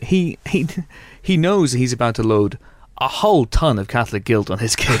also, he knows he's about to load a whole ton of Catholic guilt on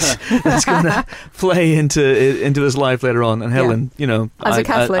his kids. That's going to play into his life later on. And Helen, as a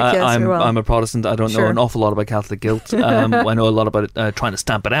Catholic, I'm a Protestant. I don't know an awful lot about Catholic guilt. I know a lot about trying to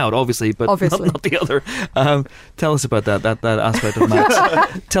stamp it out, obviously, but not the other. Tell us about that aspect of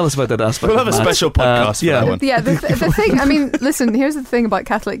Max. Tell us about that aspect. We'll have a special podcast for that one. Yeah, the thing. I mean, listen. Here's the thing about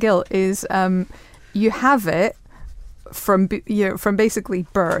Catholic guilt is you have it from basically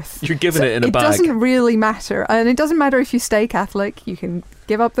birth. You're given it in a bag. It doesn't really matter, and it doesn't matter if you stay Catholic. You can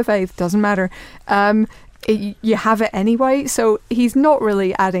give up the faith. Doesn't matter. You have it anyway. So he's not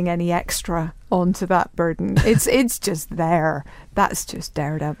really adding any extra onto that burden. It's just there. That's just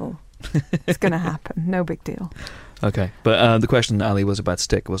Daredevil. It's going to happen. No big deal. Okay, but the question, Ali, was about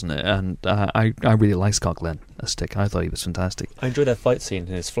Stick, wasn't it? And I really like Scott Glenn as Stick. I thought he was fantastic. I enjoyed that fight scene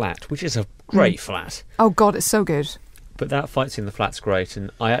in his flat, which is a great flat. Oh God, it's so good. But that fight scene in the flat's great,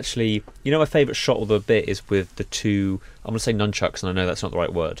 and I actually, my favourite shot of the bit is with the two, I'm going to say nunchucks, and I know that's not the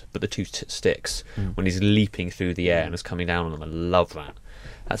right word, but the two sticks, when he's leaping through the air and is coming down on them. I love that.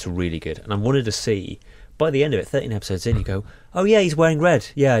 That's really good. And I wanted to see, by the end of it, 13 episodes in, you go, oh yeah, he's wearing red.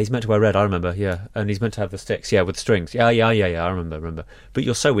 Yeah, he's meant to wear red, I remember, yeah. And he's meant to have the sticks, yeah, with the strings. Yeah, I remember. But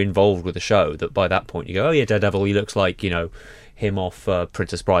you're so involved with the show that by that point you go, oh yeah, Daredevil, he looks like, him off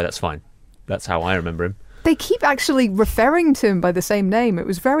Princess Bride, that's fine. That's how I remember him. They keep actually referring to him by the same name. It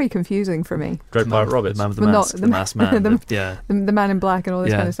was very confusing for me. Dread Pirate Roberts. The man with the mask. The masked man. The man in black and all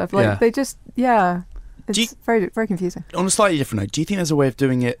this kind of stuff. Like, they just, it's very, very confusing. On a slightly different note, do you think there's a way of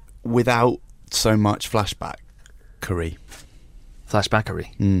doing it without so much flashbackery?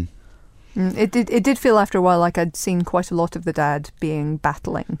 Flashbackery? It did feel after a while like I'd seen quite a lot of the dad being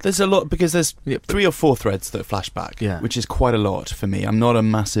battling. There's a lot, because there's 3 or 4 threads that flashback, which is quite a lot for me. I'm not a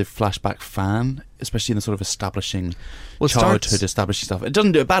massive flashback fan, especially in the sort of establishing establishing stuff. It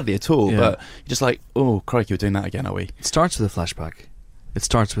doesn't do it badly at all, but you're just like, oh crikey, we're doing that again, are we? It starts with a flashback. It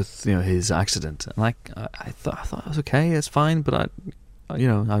starts with his accident, and I thought it was okay, it's fine, but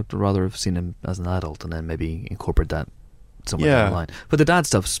I'd rather have seen him as an adult and then maybe incorporate that somewhere down the line. But the dad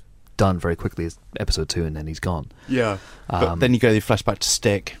stuff's done very quickly. It's episode 2 and then he's gone. But then you go the flashback to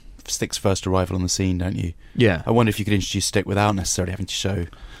Stick's first arrival on the scene, don't you? I wonder if you could introduce Stick without necessarily having to show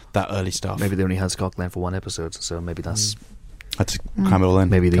that early stuff. Maybe they only had Scott Glenn for 1 episode, so maybe that's had to cram it all in.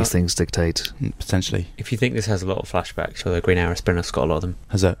 Maybe these things dictate. Potentially. If you think this has a lot of flashbacks, well, the Green Arrow spin-off's got a lot of them.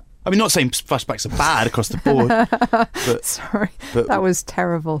 Has it? I mean, not saying flashbacks are bad across the board. But, sorry, that was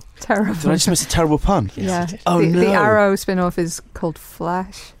terrible. Terrible. Did I just miss a terrible pun? Yeah. The Arrow spin-off is called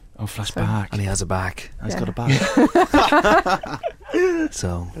Flash. Oh, Flashback. And he has a back. He's got a back.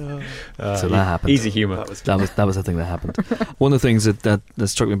 So that happened. Easy humour. That was the thing that happened. One of the things that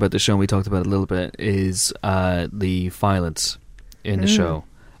struck me about the show, and we talked about it a little bit, is the violence in the show.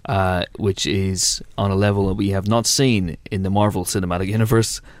 Which is on a level that we have not seen in the Marvel Cinematic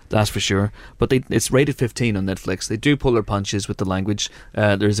Universe, that's for sure. But it's rated 15 on Netflix. They do pull their punches with the language.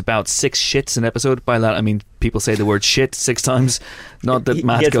 There's about 6 shits an episode. By that I mean people say the word shit 6 times. Not that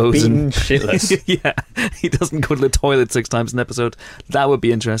Matt goes and shitless. He doesn't go to the toilet 6 times an episode. That would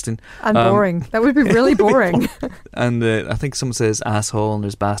be interesting and boring. That would be really boring. And I think someone says asshole and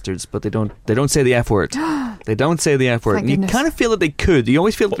there's bastards, but they don't say the F word. They don't say the F word. And you kind of feel that they could. You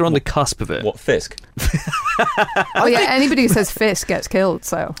always feel that they're on the cusp of it. What, Fisk? Oh yeah, anybody who says Fisk gets killed,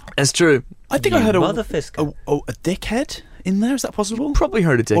 so. It's true. I think I heard Mother Fisk. A dickhead in there? Is that possible? Probably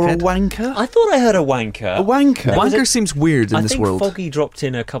heard a dickhead. Or a wanker? I thought I heard a wanker. A wanker? Wanker seems weird in this world. I think Foggy dropped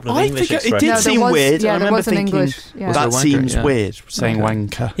in a couple of I English think expressions. it did seem weird. Yeah, I there remember was an thinking, English. Yeah. that Was it a wanker? seems weird, saying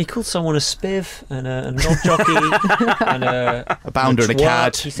wanker. He called someone a spiv and a knob jockey and a bounder and a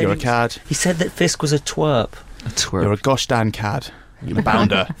cad. You're a cad. He said that Fisk was a twerp. A twerp. You're a gosh damn cad. You're a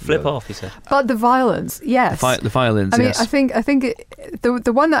bounder. Flip off, he said. But the violence, yes. The violence, I mean, yes. I think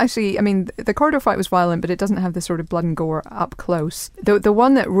the one that actually, I mean, the corridor fight was violent, but it doesn't have the sort of blood and gore up close. The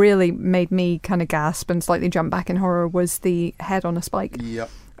one that really made me kind of gasp and slightly jump back in horror was the head on a spike.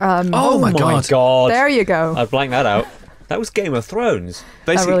 Yep. Oh my God. There you go. I'd blank that out. That was Game of Thrones.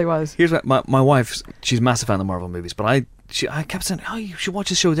 That really was. Here's what my wife, she's a massive fan of the Marvel movies, but I kept saying, "Oh, you should watch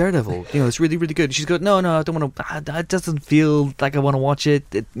the show Daredevil. You know, it's really, really good." She's going, "No, I don't want to. It doesn't feel like I want to watch it.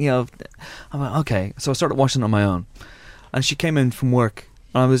 I'm like, okay." So I started watching it on my own, and she came in from work,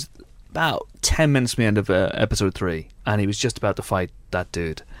 and I was about 10 minutes from the end of episode 3, and he was just about to fight that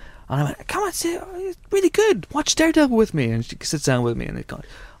dude, and I went, "Come on, it's really good. Watch Daredevil with me." And she sits down with me, and they go,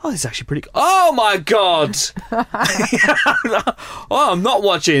 "Oh, this is actually pretty good." Oh my God! Oh, I'm not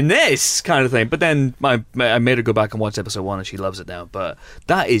watching this kind of thing. But then I made her go back and watch episode 1, and she loves it now. But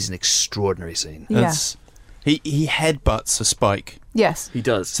that is an extraordinary scene. Yeah. He headbutts a spike. Yes. He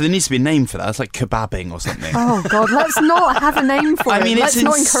does. So there needs to be a name for that. It's like kebabbing or something. Oh God, let's not have a name for it. Let's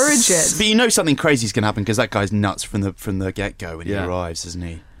not encourage it. But you know something crazy is going to happen because that guy's nuts from the get go when he arrives, isn't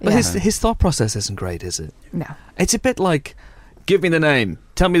he? But his thought process isn't great, is it? No. It's a bit like, give me the name.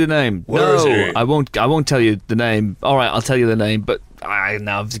 Tell me the name. Where is he? I won't tell you the name. All right, I'll tell you the name, but I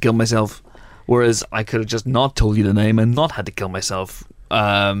now have to kill myself. Whereas I could have just not told you the name and not had to kill myself.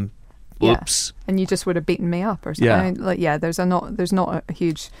 Oops. And you just would have beaten me up or something. Yeah. There's not a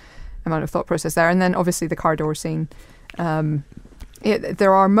huge amount of thought process there. And then obviously the car door scene.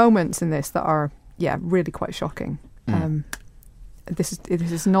 There are moments in this that are really quite shocking. This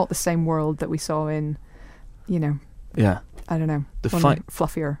is not the same world that we saw in, I don't know, the one of the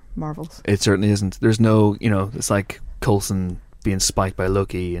fluffier Marvels. It certainly isn't. There's no, it's like Coulson being spiked by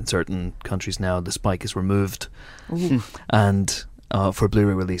Loki in certain countries now. The spike is removed, and for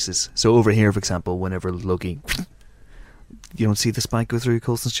Blu-ray releases. So over here, for example, whenever Loki, you don't see the spike go through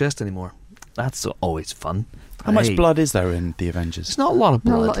Coulson's chest anymore. That's always fun. How much blood is there in the Avengers? It's not a lot of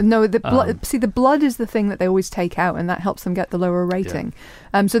blood. No, the blood. See, the blood is the thing that they always take out, and that helps them get the lower rating.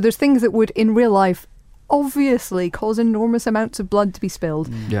 Yeah. So there's things that would, in real life, obviously cause enormous amounts of blood to be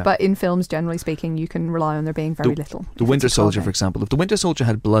spilled. Yeah. But in films, generally speaking, you can rely on there being very little. The Winter Soldier, for example, if the Winter Soldier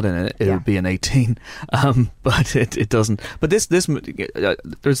had blood in it, it would be an 18. But it doesn't. But this there's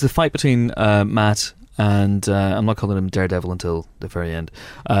the fight between Matt and I'm not calling him Daredevil until the very end.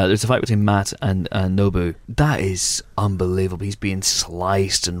 There's a fight between Matt and Nobu. That is unbelievable. He's being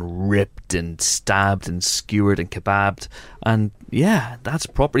sliced and ripped and stabbed and skewered and kebabbed, and that's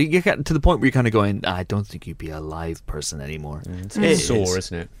proper. You get to the point where you're kind of going, I don't think you'd be a live person anymore. It's sore,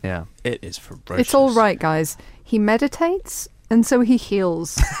 isn't it? Yeah, it is ferocious. It's all right, guys. He meditates, and so he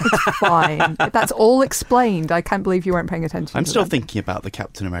heals. It's fine. That's all explained. I can't believe you weren't paying attention. I'm still thinking about the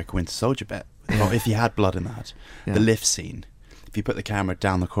Captain America Winter Soldier bit. Well, if you had blood in that, the lift scene. If you put the camera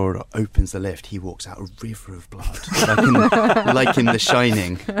down the corridor, opens the lift, he walks out a river of blood, like in The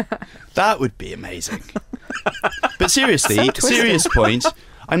Shining. That would be amazing. But seriously, serious point.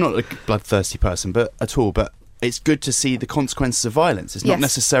 I'm not a bloodthirsty person, but it's good to see the consequences of violence. It's not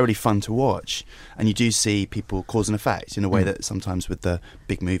necessarily fun to watch, and you do see people cause and effect in a way that sometimes with the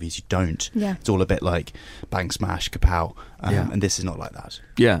big movies you don't. Yeah. It's all a bit like bang, smash, kapow, and this is not like that.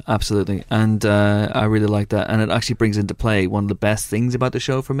 Yeah, absolutely, and I really like that, and it actually brings into play one of the best things about the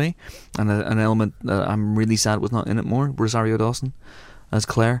show for me, and an element that I'm really sad was not in it more. Rosario Dawson as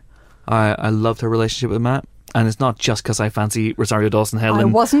Claire. I loved her relationship with Matt. And it's not just because I fancy Rosario Dawson, Helen. I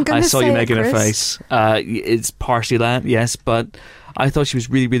wasn't going to say I saw you making it, a Chris. face. It's partially that, yes, but I thought she was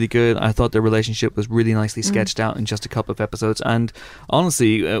really, really good. I thought their relationship was really nicely sketched out in just a couple of episodes. And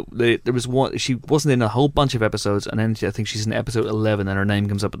honestly, there was one. She wasn't in a whole bunch of episodes, and then I think she's in episode 11, and her name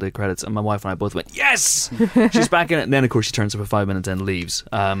comes up at the credits. And my wife and I both went, "Yes, she's back in it." And then, of course, she turns up for 5 minutes and leaves.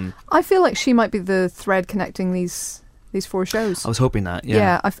 I feel like she might be the thread connecting these 4 shows. I was hoping that,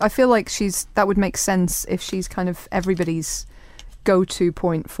 yeah. I feel like that would make sense if she's kind of everybody's go-to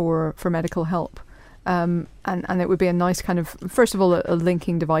point for medical help. And it would be a nice kind of, first of all, a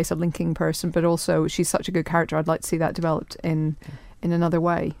linking device, a linking person, but also she's such a good character. I'd like to see that developed in another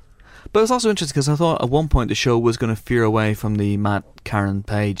way. But it's also interesting because I thought at one point the show was going to veer away from the Matt, Karen,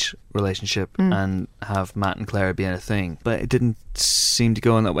 Paige relationship and have Matt and Claire being a thing. But it didn't seem to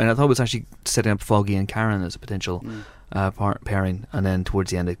go in that way. And I thought it was actually setting up Foggy and Karen as a potential pairing. And then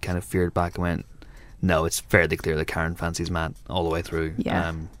towards the end it kind of veered back and went, no, it's fairly clear that Karen fancies Matt all the way through.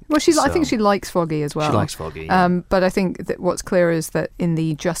 Yeah. Well, I think she likes Foggy as well. She likes Foggy. Yeah. But I think that what's clear is that in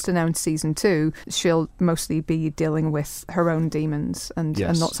the just announced season 2, she'll mostly be dealing with her own demons and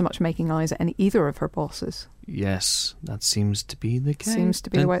not so much making eyes at either of her bosses. Yes, that seems to be the case. Seems to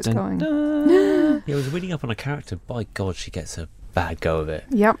be the way it's going. Yeah, I was reading up on a character. By God, she gets a bad go of it.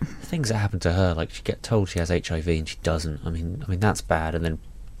 Yep. Things that happen to her, like she gets told she has HIV and she doesn't. I mean that's bad. And then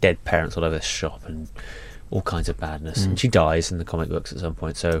dead parents all over the shop and all kinds of badness. And she dies in the comic books at some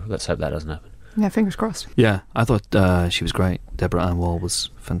point. So let's hope that doesn't happen. Yeah, fingers crossed. Yeah, I thought she was great. Deborah Ann Wall was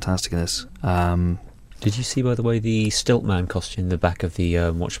fantastic in this. Did you see, by the way, the Stiltman costume in the back of the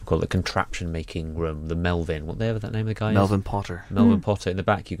the contraption making room, the Melvin, whatever that name of the guy Melvin is? Potter. Melvin Potter. In the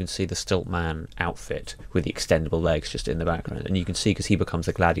back, you can see the Stiltman outfit with the extendable legs just in the background, and you can see because he becomes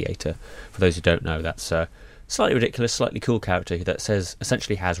a gladiator. For those who don't know, that's slightly ridiculous, slightly cool character that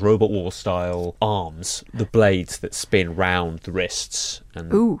essentially has Robot War style arms, the blades that spin round the wrists,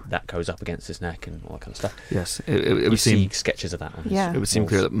 and that goes up against his neck and all that kind of stuff. Yes, it would see seem sketches of that. On it would seem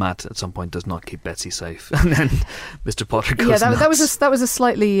clear that Matt at some point does not keep Betsy safe, and then Mr. Potter goes. Yeah, that was a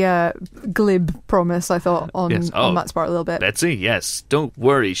slightly glib promise, I thought, on Matt's part a little bit. Betsy, yes, don't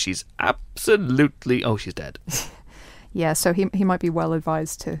worry, she's absolutely. Oh, she's dead. Yeah, so he might be well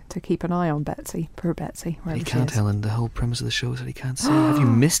advised to keep an eye on Betsy, poor Betsy. He can't, Helen. The whole premise of the show is that he can't see. Have you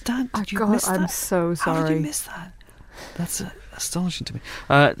missed that? Did you miss that? I'm so sorry. How did you miss that? That's astonishing to me.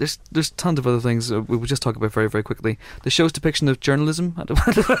 There's tons of other things we will just talk about very, very quickly. The show's depiction of journalism. How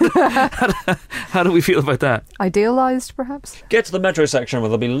do we feel about that? Idealised, perhaps? Get to the Metro section where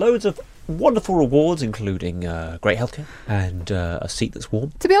there'll be loads of wonderful rewards, including great healthcare and a seat that's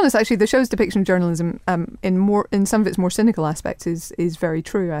warm. To be honest, actually, the show's depiction of journalism, in some of its more cynical aspects, is very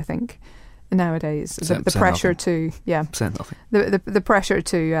true. I think nowadays the pressure to the pressure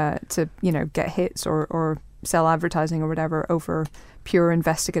to get hits or sell advertising or whatever over pure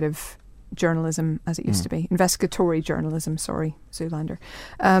investigative journalism as it used to be. Investigatory journalism, sorry, Zoolander.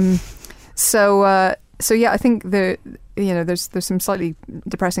 So yeah, I think there's some slightly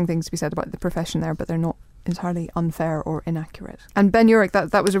depressing things to be said about the profession there, but they're not entirely unfair or inaccurate. And Ben Urich,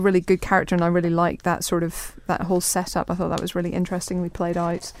 that was a really good character, and I really liked that whole setup. I thought that was really interestingly played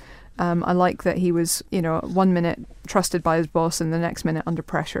out. I like that he was, 1 minute trusted by his boss and the next minute under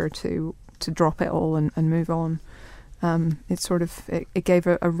pressure to drop it all and move on. It gave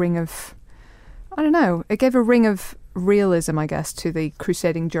a ring of, I don't know, it gave a ring of realism, I guess, to the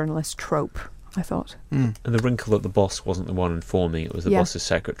crusading journalist trope, I thought. And the wrinkle that the boss wasn't the one informing, it was the boss's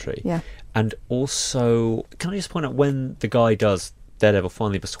secretary. Yeah. And also, can I just point out, when the guy Daredevil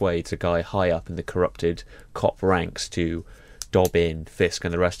finally persuades a guy high up in the corrupted cop ranks to dob in Fisk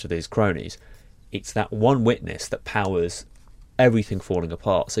and the rest of his cronies, it's that one witness that powers everything falling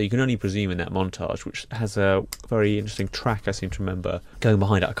apart. So you can only presume in that montage, which has a very interesting track I seem to remember going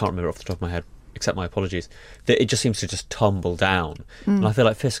behind it, I can't remember off the top of my head, accept my apologies, that it just seems to just tumble down. And I feel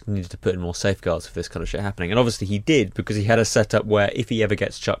like Fisk needed to put in more safeguards for this kind of shit happening. And obviously he did, because he had a setup where if he ever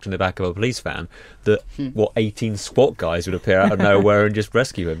gets chucked in the back of a police van, that 18 SWAT guys would appear out of nowhere and just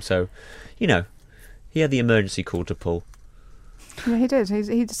rescue him. So, he had the emergency call to pull. Yeah, he did. He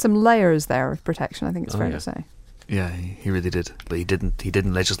did some layers there of protection, I think it's fair to say. Yeah, he really did. But he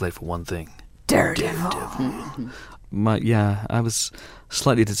didn't legislate for one thing. Daredevil. I was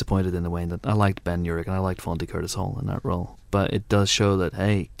slightly disappointed in the way that I liked Ben Urich and I liked Fonzie Curtis Hall in that role. But it does show that,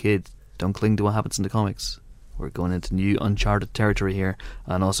 hey, kids, don't cling to what happens in the comics. We're going into new uncharted territory here,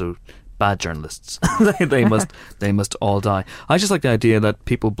 and also bad journalists. they must all die. I just like the idea that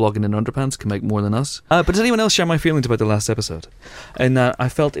people blogging in underpants can make more than us. But does anyone else share my feelings about the last episode? And I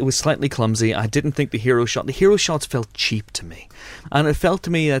felt it was slightly clumsy. I didn't think the hero shots felt cheap to me, and it felt to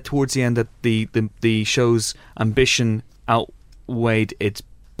me that towards the end that the show's ambition outweighed its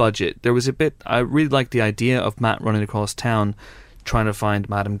budget. There was a bit. I really liked the idea of Matt running across town trying to find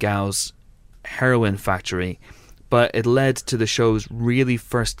Madame Gao's heroin factory, but it led to the show's really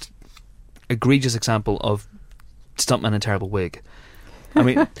first egregious example of stuntman in a terrible wig. I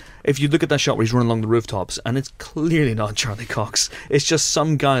mean, if you look at that shot where he's running along the rooftops, and it's clearly not Charlie Cox, it's just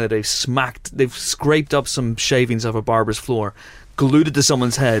some guy that they've scraped up some shavings off a barber's floor, glued it to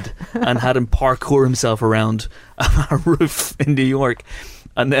someone's head, and had him parkour himself around a roof in New York.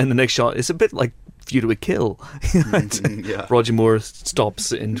 And then the next shot is a bit like View to a Kill. Yeah. Roger Moore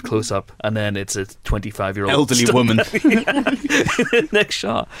stops in close up, and then it's a 25-year-old elderly woman. Next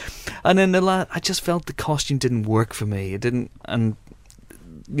shot, and then I just felt the costume didn't work for me. It didn't, and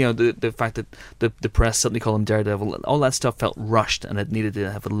the fact that the press suddenly called him Daredevil, all that stuff felt rushed, and it needed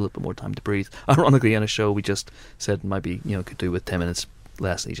to have a little bit more time to breathe. Ironically, in a show we just said maybe could do with 10 minutes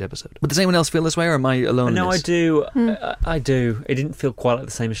less each episode. But does anyone else feel this way, or am I alone? No, in I this? do. I do. It didn't feel quite like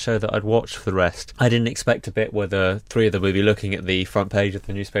the same show that I'd watched for the rest. I didn't expect a bit where the three of them would be looking at the front page of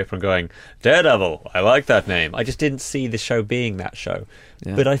the newspaper and going, Daredevil, I like that name. I just didn't see the show being that show.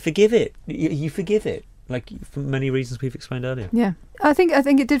 Yeah. But I forgive it. You forgive it, like for many reasons we've explained earlier. Yeah, I think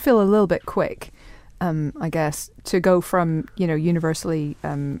it did feel a little bit quick. I guess to go from universally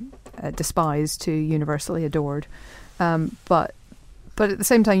despised to universally adored, but at the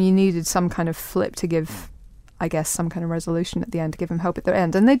same time you needed some kind of flip to give, I guess, some kind of resolution at the end to give him hope at the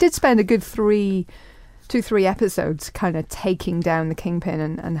end. And they did spend a good 3 episodes kind of taking down the Kingpin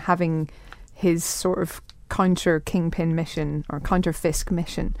and having his sort of counter Kingpin mission or counter Fisk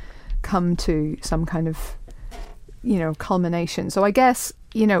mission come to some kind of culmination. So I guess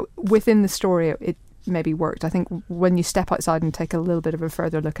within the story it maybe worked. I think when you step outside and take a little bit of a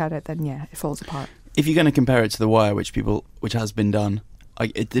further look at it, then it falls apart. If you're going to compare it to The Wire, which has been done,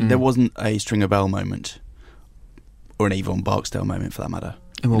 there wasn't a Stringer Bell moment or an Avon Barksdale moment for that matter.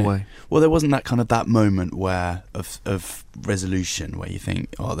 In what way? Well, there wasn't that moment where of resolution where you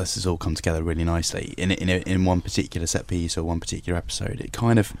think, oh, this has all come together really nicely in one particular set piece or one particular episode. It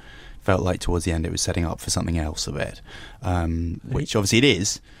kind of felt like towards the end it was setting up for something else a bit, which obviously it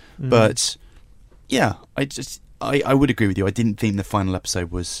is, but yeah, I would agree with you. I didn't think the final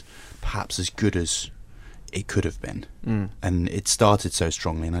episode was perhaps as good as it could have been, and it started so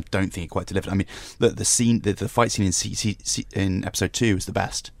strongly, and I don't think it quite delivered. I mean, the fight scene in episode 2 was the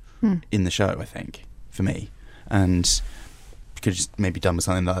best in the show, I think, for me, and could have just maybe done with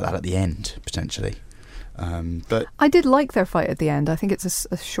something like that at the end potentially. But I did like their fight at the end. I think it's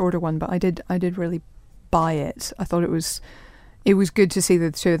a shorter one, but I did really buy it. I thought it was good to see the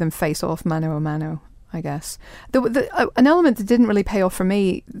two of them face off mano a mano, I guess. An element that didn't really pay off for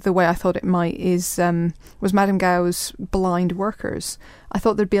me the way I thought it might was Madame Gao's blind workers. I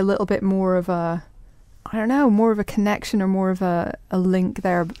thought there'd be a little bit more of a connection or more of a link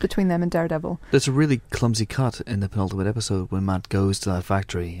there between them and Daredevil. There's a really clumsy cut in the penultimate episode when Matt goes to that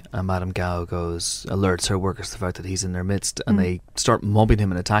factory and Madame Gao alerts her workers to the fact that he's in their midst, and they start mobbing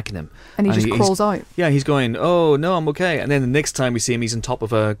him and attacking him. And he just crawls out. Yeah, he's going, oh no, I'm okay. And then the next time we see him, he's on top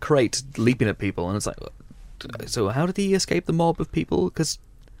of a crate leaping at people, and it's like, so how did he escape the mob of people? Because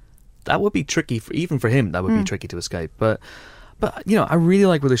that would be tricky, even for him, that would be tricky to escape. But I really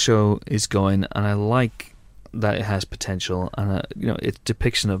like where the show is going, and I like that it has potential, and its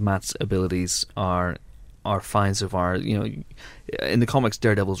depiction of Matt's abilities are fine so far. In the comics,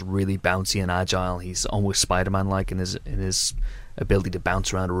 Daredevil's really bouncy and agile. He's almost Spider-Man-like in his ability to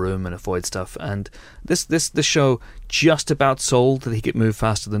bounce around a room and avoid stuff. And this show just about sold that he could move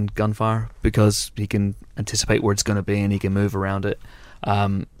faster than gunfire because he can anticipate where it's going to be and he can move around it.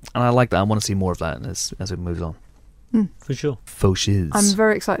 And I like that. I want to see more of that as it moves on. For sure. Faux-shiz. I'm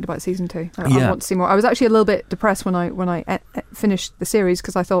very excited about season 2. I want to see more. I was actually a little bit depressed when I finished the series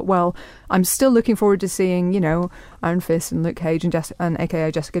because I thought, well, I'm still looking forward to seeing, Iron Fist and Luke Cage and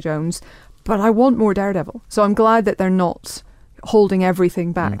AKA Jessica Jones, but I want more Daredevil. So I'm glad that they're not holding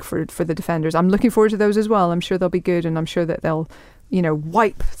everything back for the Defenders. I'm looking forward to those as well. I'm sure they'll be good, and I'm sure that they'll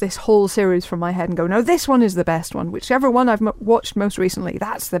wipe this whole series from my head and go, no, this one is the best one. Whichever one I've watched most recently,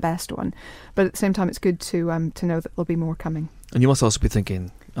 that's the best one. But at the same time, it's good to know that there'll be more coming. And you must also be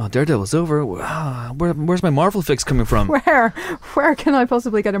thinking, oh, Daredevil's over. Where's my Marvel fix coming from? Where can I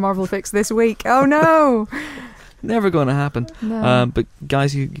possibly get a Marvel fix this week? Oh, no! Never going to happen. No. But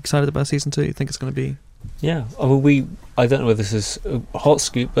guys, you excited about season 2? You think it's going to be... Yeah, I don't know whether this is a hot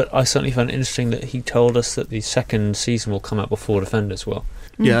scoop, but I certainly found it interesting that he told us that the second season will come out before Defenders will.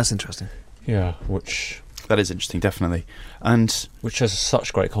 Yeah, that's interesting. Yeah, that is interesting, definitely, and which has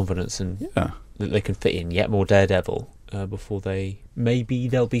such great confidence in that they can fit in yet more Daredevil before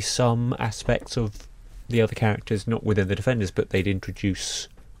there'll be some aspects of the other characters not within the Defenders, but they'd introduce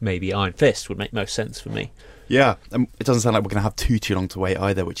maybe Iron Fist would make most sense for me. Yeah, it doesn't sound like we're going to have too long to wait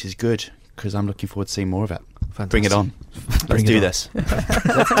either, which is good. Because I'm looking forward to seeing more of it. Fantastic. Bring it on. Let's do this.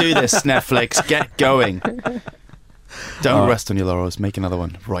 Let's do this, Netflix. Get going. Don't rest on your laurels. Make another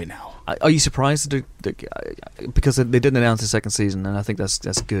one right now. Are you surprised because they didn't announce the second season, and I think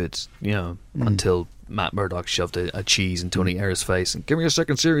that's good. Until Matt Murdock shoved a cheese in Tony Ayers' face and give me a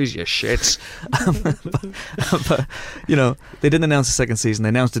second series, you shits. but they didn't announce the second season. They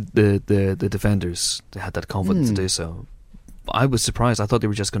announced the Defenders. They had that confidence to do so. I was surprised. I thought they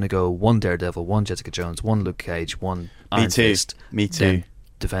were just going to go one Daredevil, one Jessica Jones, one Luke Cage, one Iron Fist. Me too.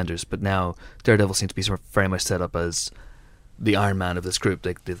 Defenders. But now Daredevil seems to be very much set up as the Iron Man of this group,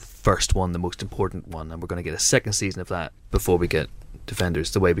 the first one, the most important one, and we're going to get a second season of that before we get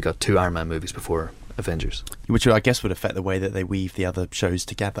Defenders, the way we got 2 Iron Man movies before Avengers. Which I guess would affect the way that they weave the other shows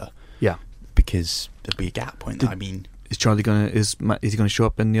together. Yeah. Because there'd be a gap, wouldn't there? I mean... Is Charlie is he going to show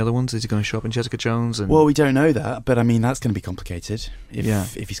up in the other ones? Is he going to show up in Jessica Jones? Well, we don't know that, but I mean, that's going to be complicated.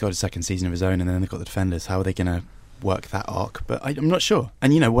 If he's got a second season of his own and then they've got the Defenders, how are they going to work that arc? But I'm not sure.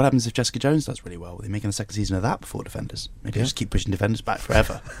 And, what happens if Jessica Jones does really well? Are they making a second season of that before Defenders? Maybe they'll just keep pushing Defenders back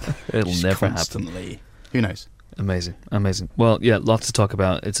forever. It'll never constantly happen. Who knows? Amazing. Well, yeah, lots to talk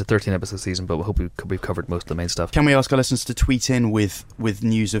about. It's a 13-episode season, but we hope we've covered most of the main stuff. Can we ask our listeners to tweet in with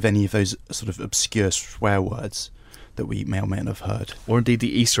news of any of those sort of obscure swear words that we may or may not have heard? Or indeed the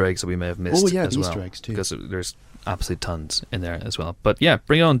Easter eggs that we may have missed the as well. Easter eggs too. Because there's absolutely tons in there as well. But yeah,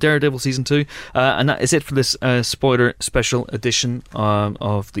 bring on Daredevil Season 2. And that is it for this spoiler special edition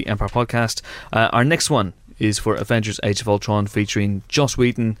of the Empire Podcast. Our next one is for Avengers Age of Ultron, featuring Joss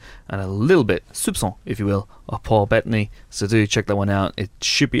Whedon and a little bit, soupçon, if you will, of Paul Bettany. So do check that one out. It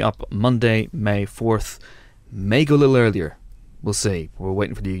should be up Monday, May 4th. May go a little earlier. We'll see. We're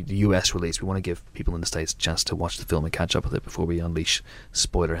waiting for the US release. We want to give people in the States a chance to watch the film and catch up with it before we unleash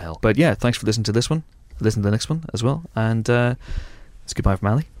spoiler hell. But yeah, thanks for listening to this one. Listen to the next one as well. And it's goodbye from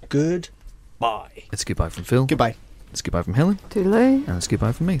Ali. Goodbye. It's goodbye from Phil. Goodbye. It's goodbye from Helen. Toodaloo. And it's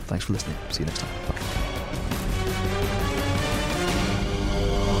goodbye from me. Thanks for listening. See you next time. Bye.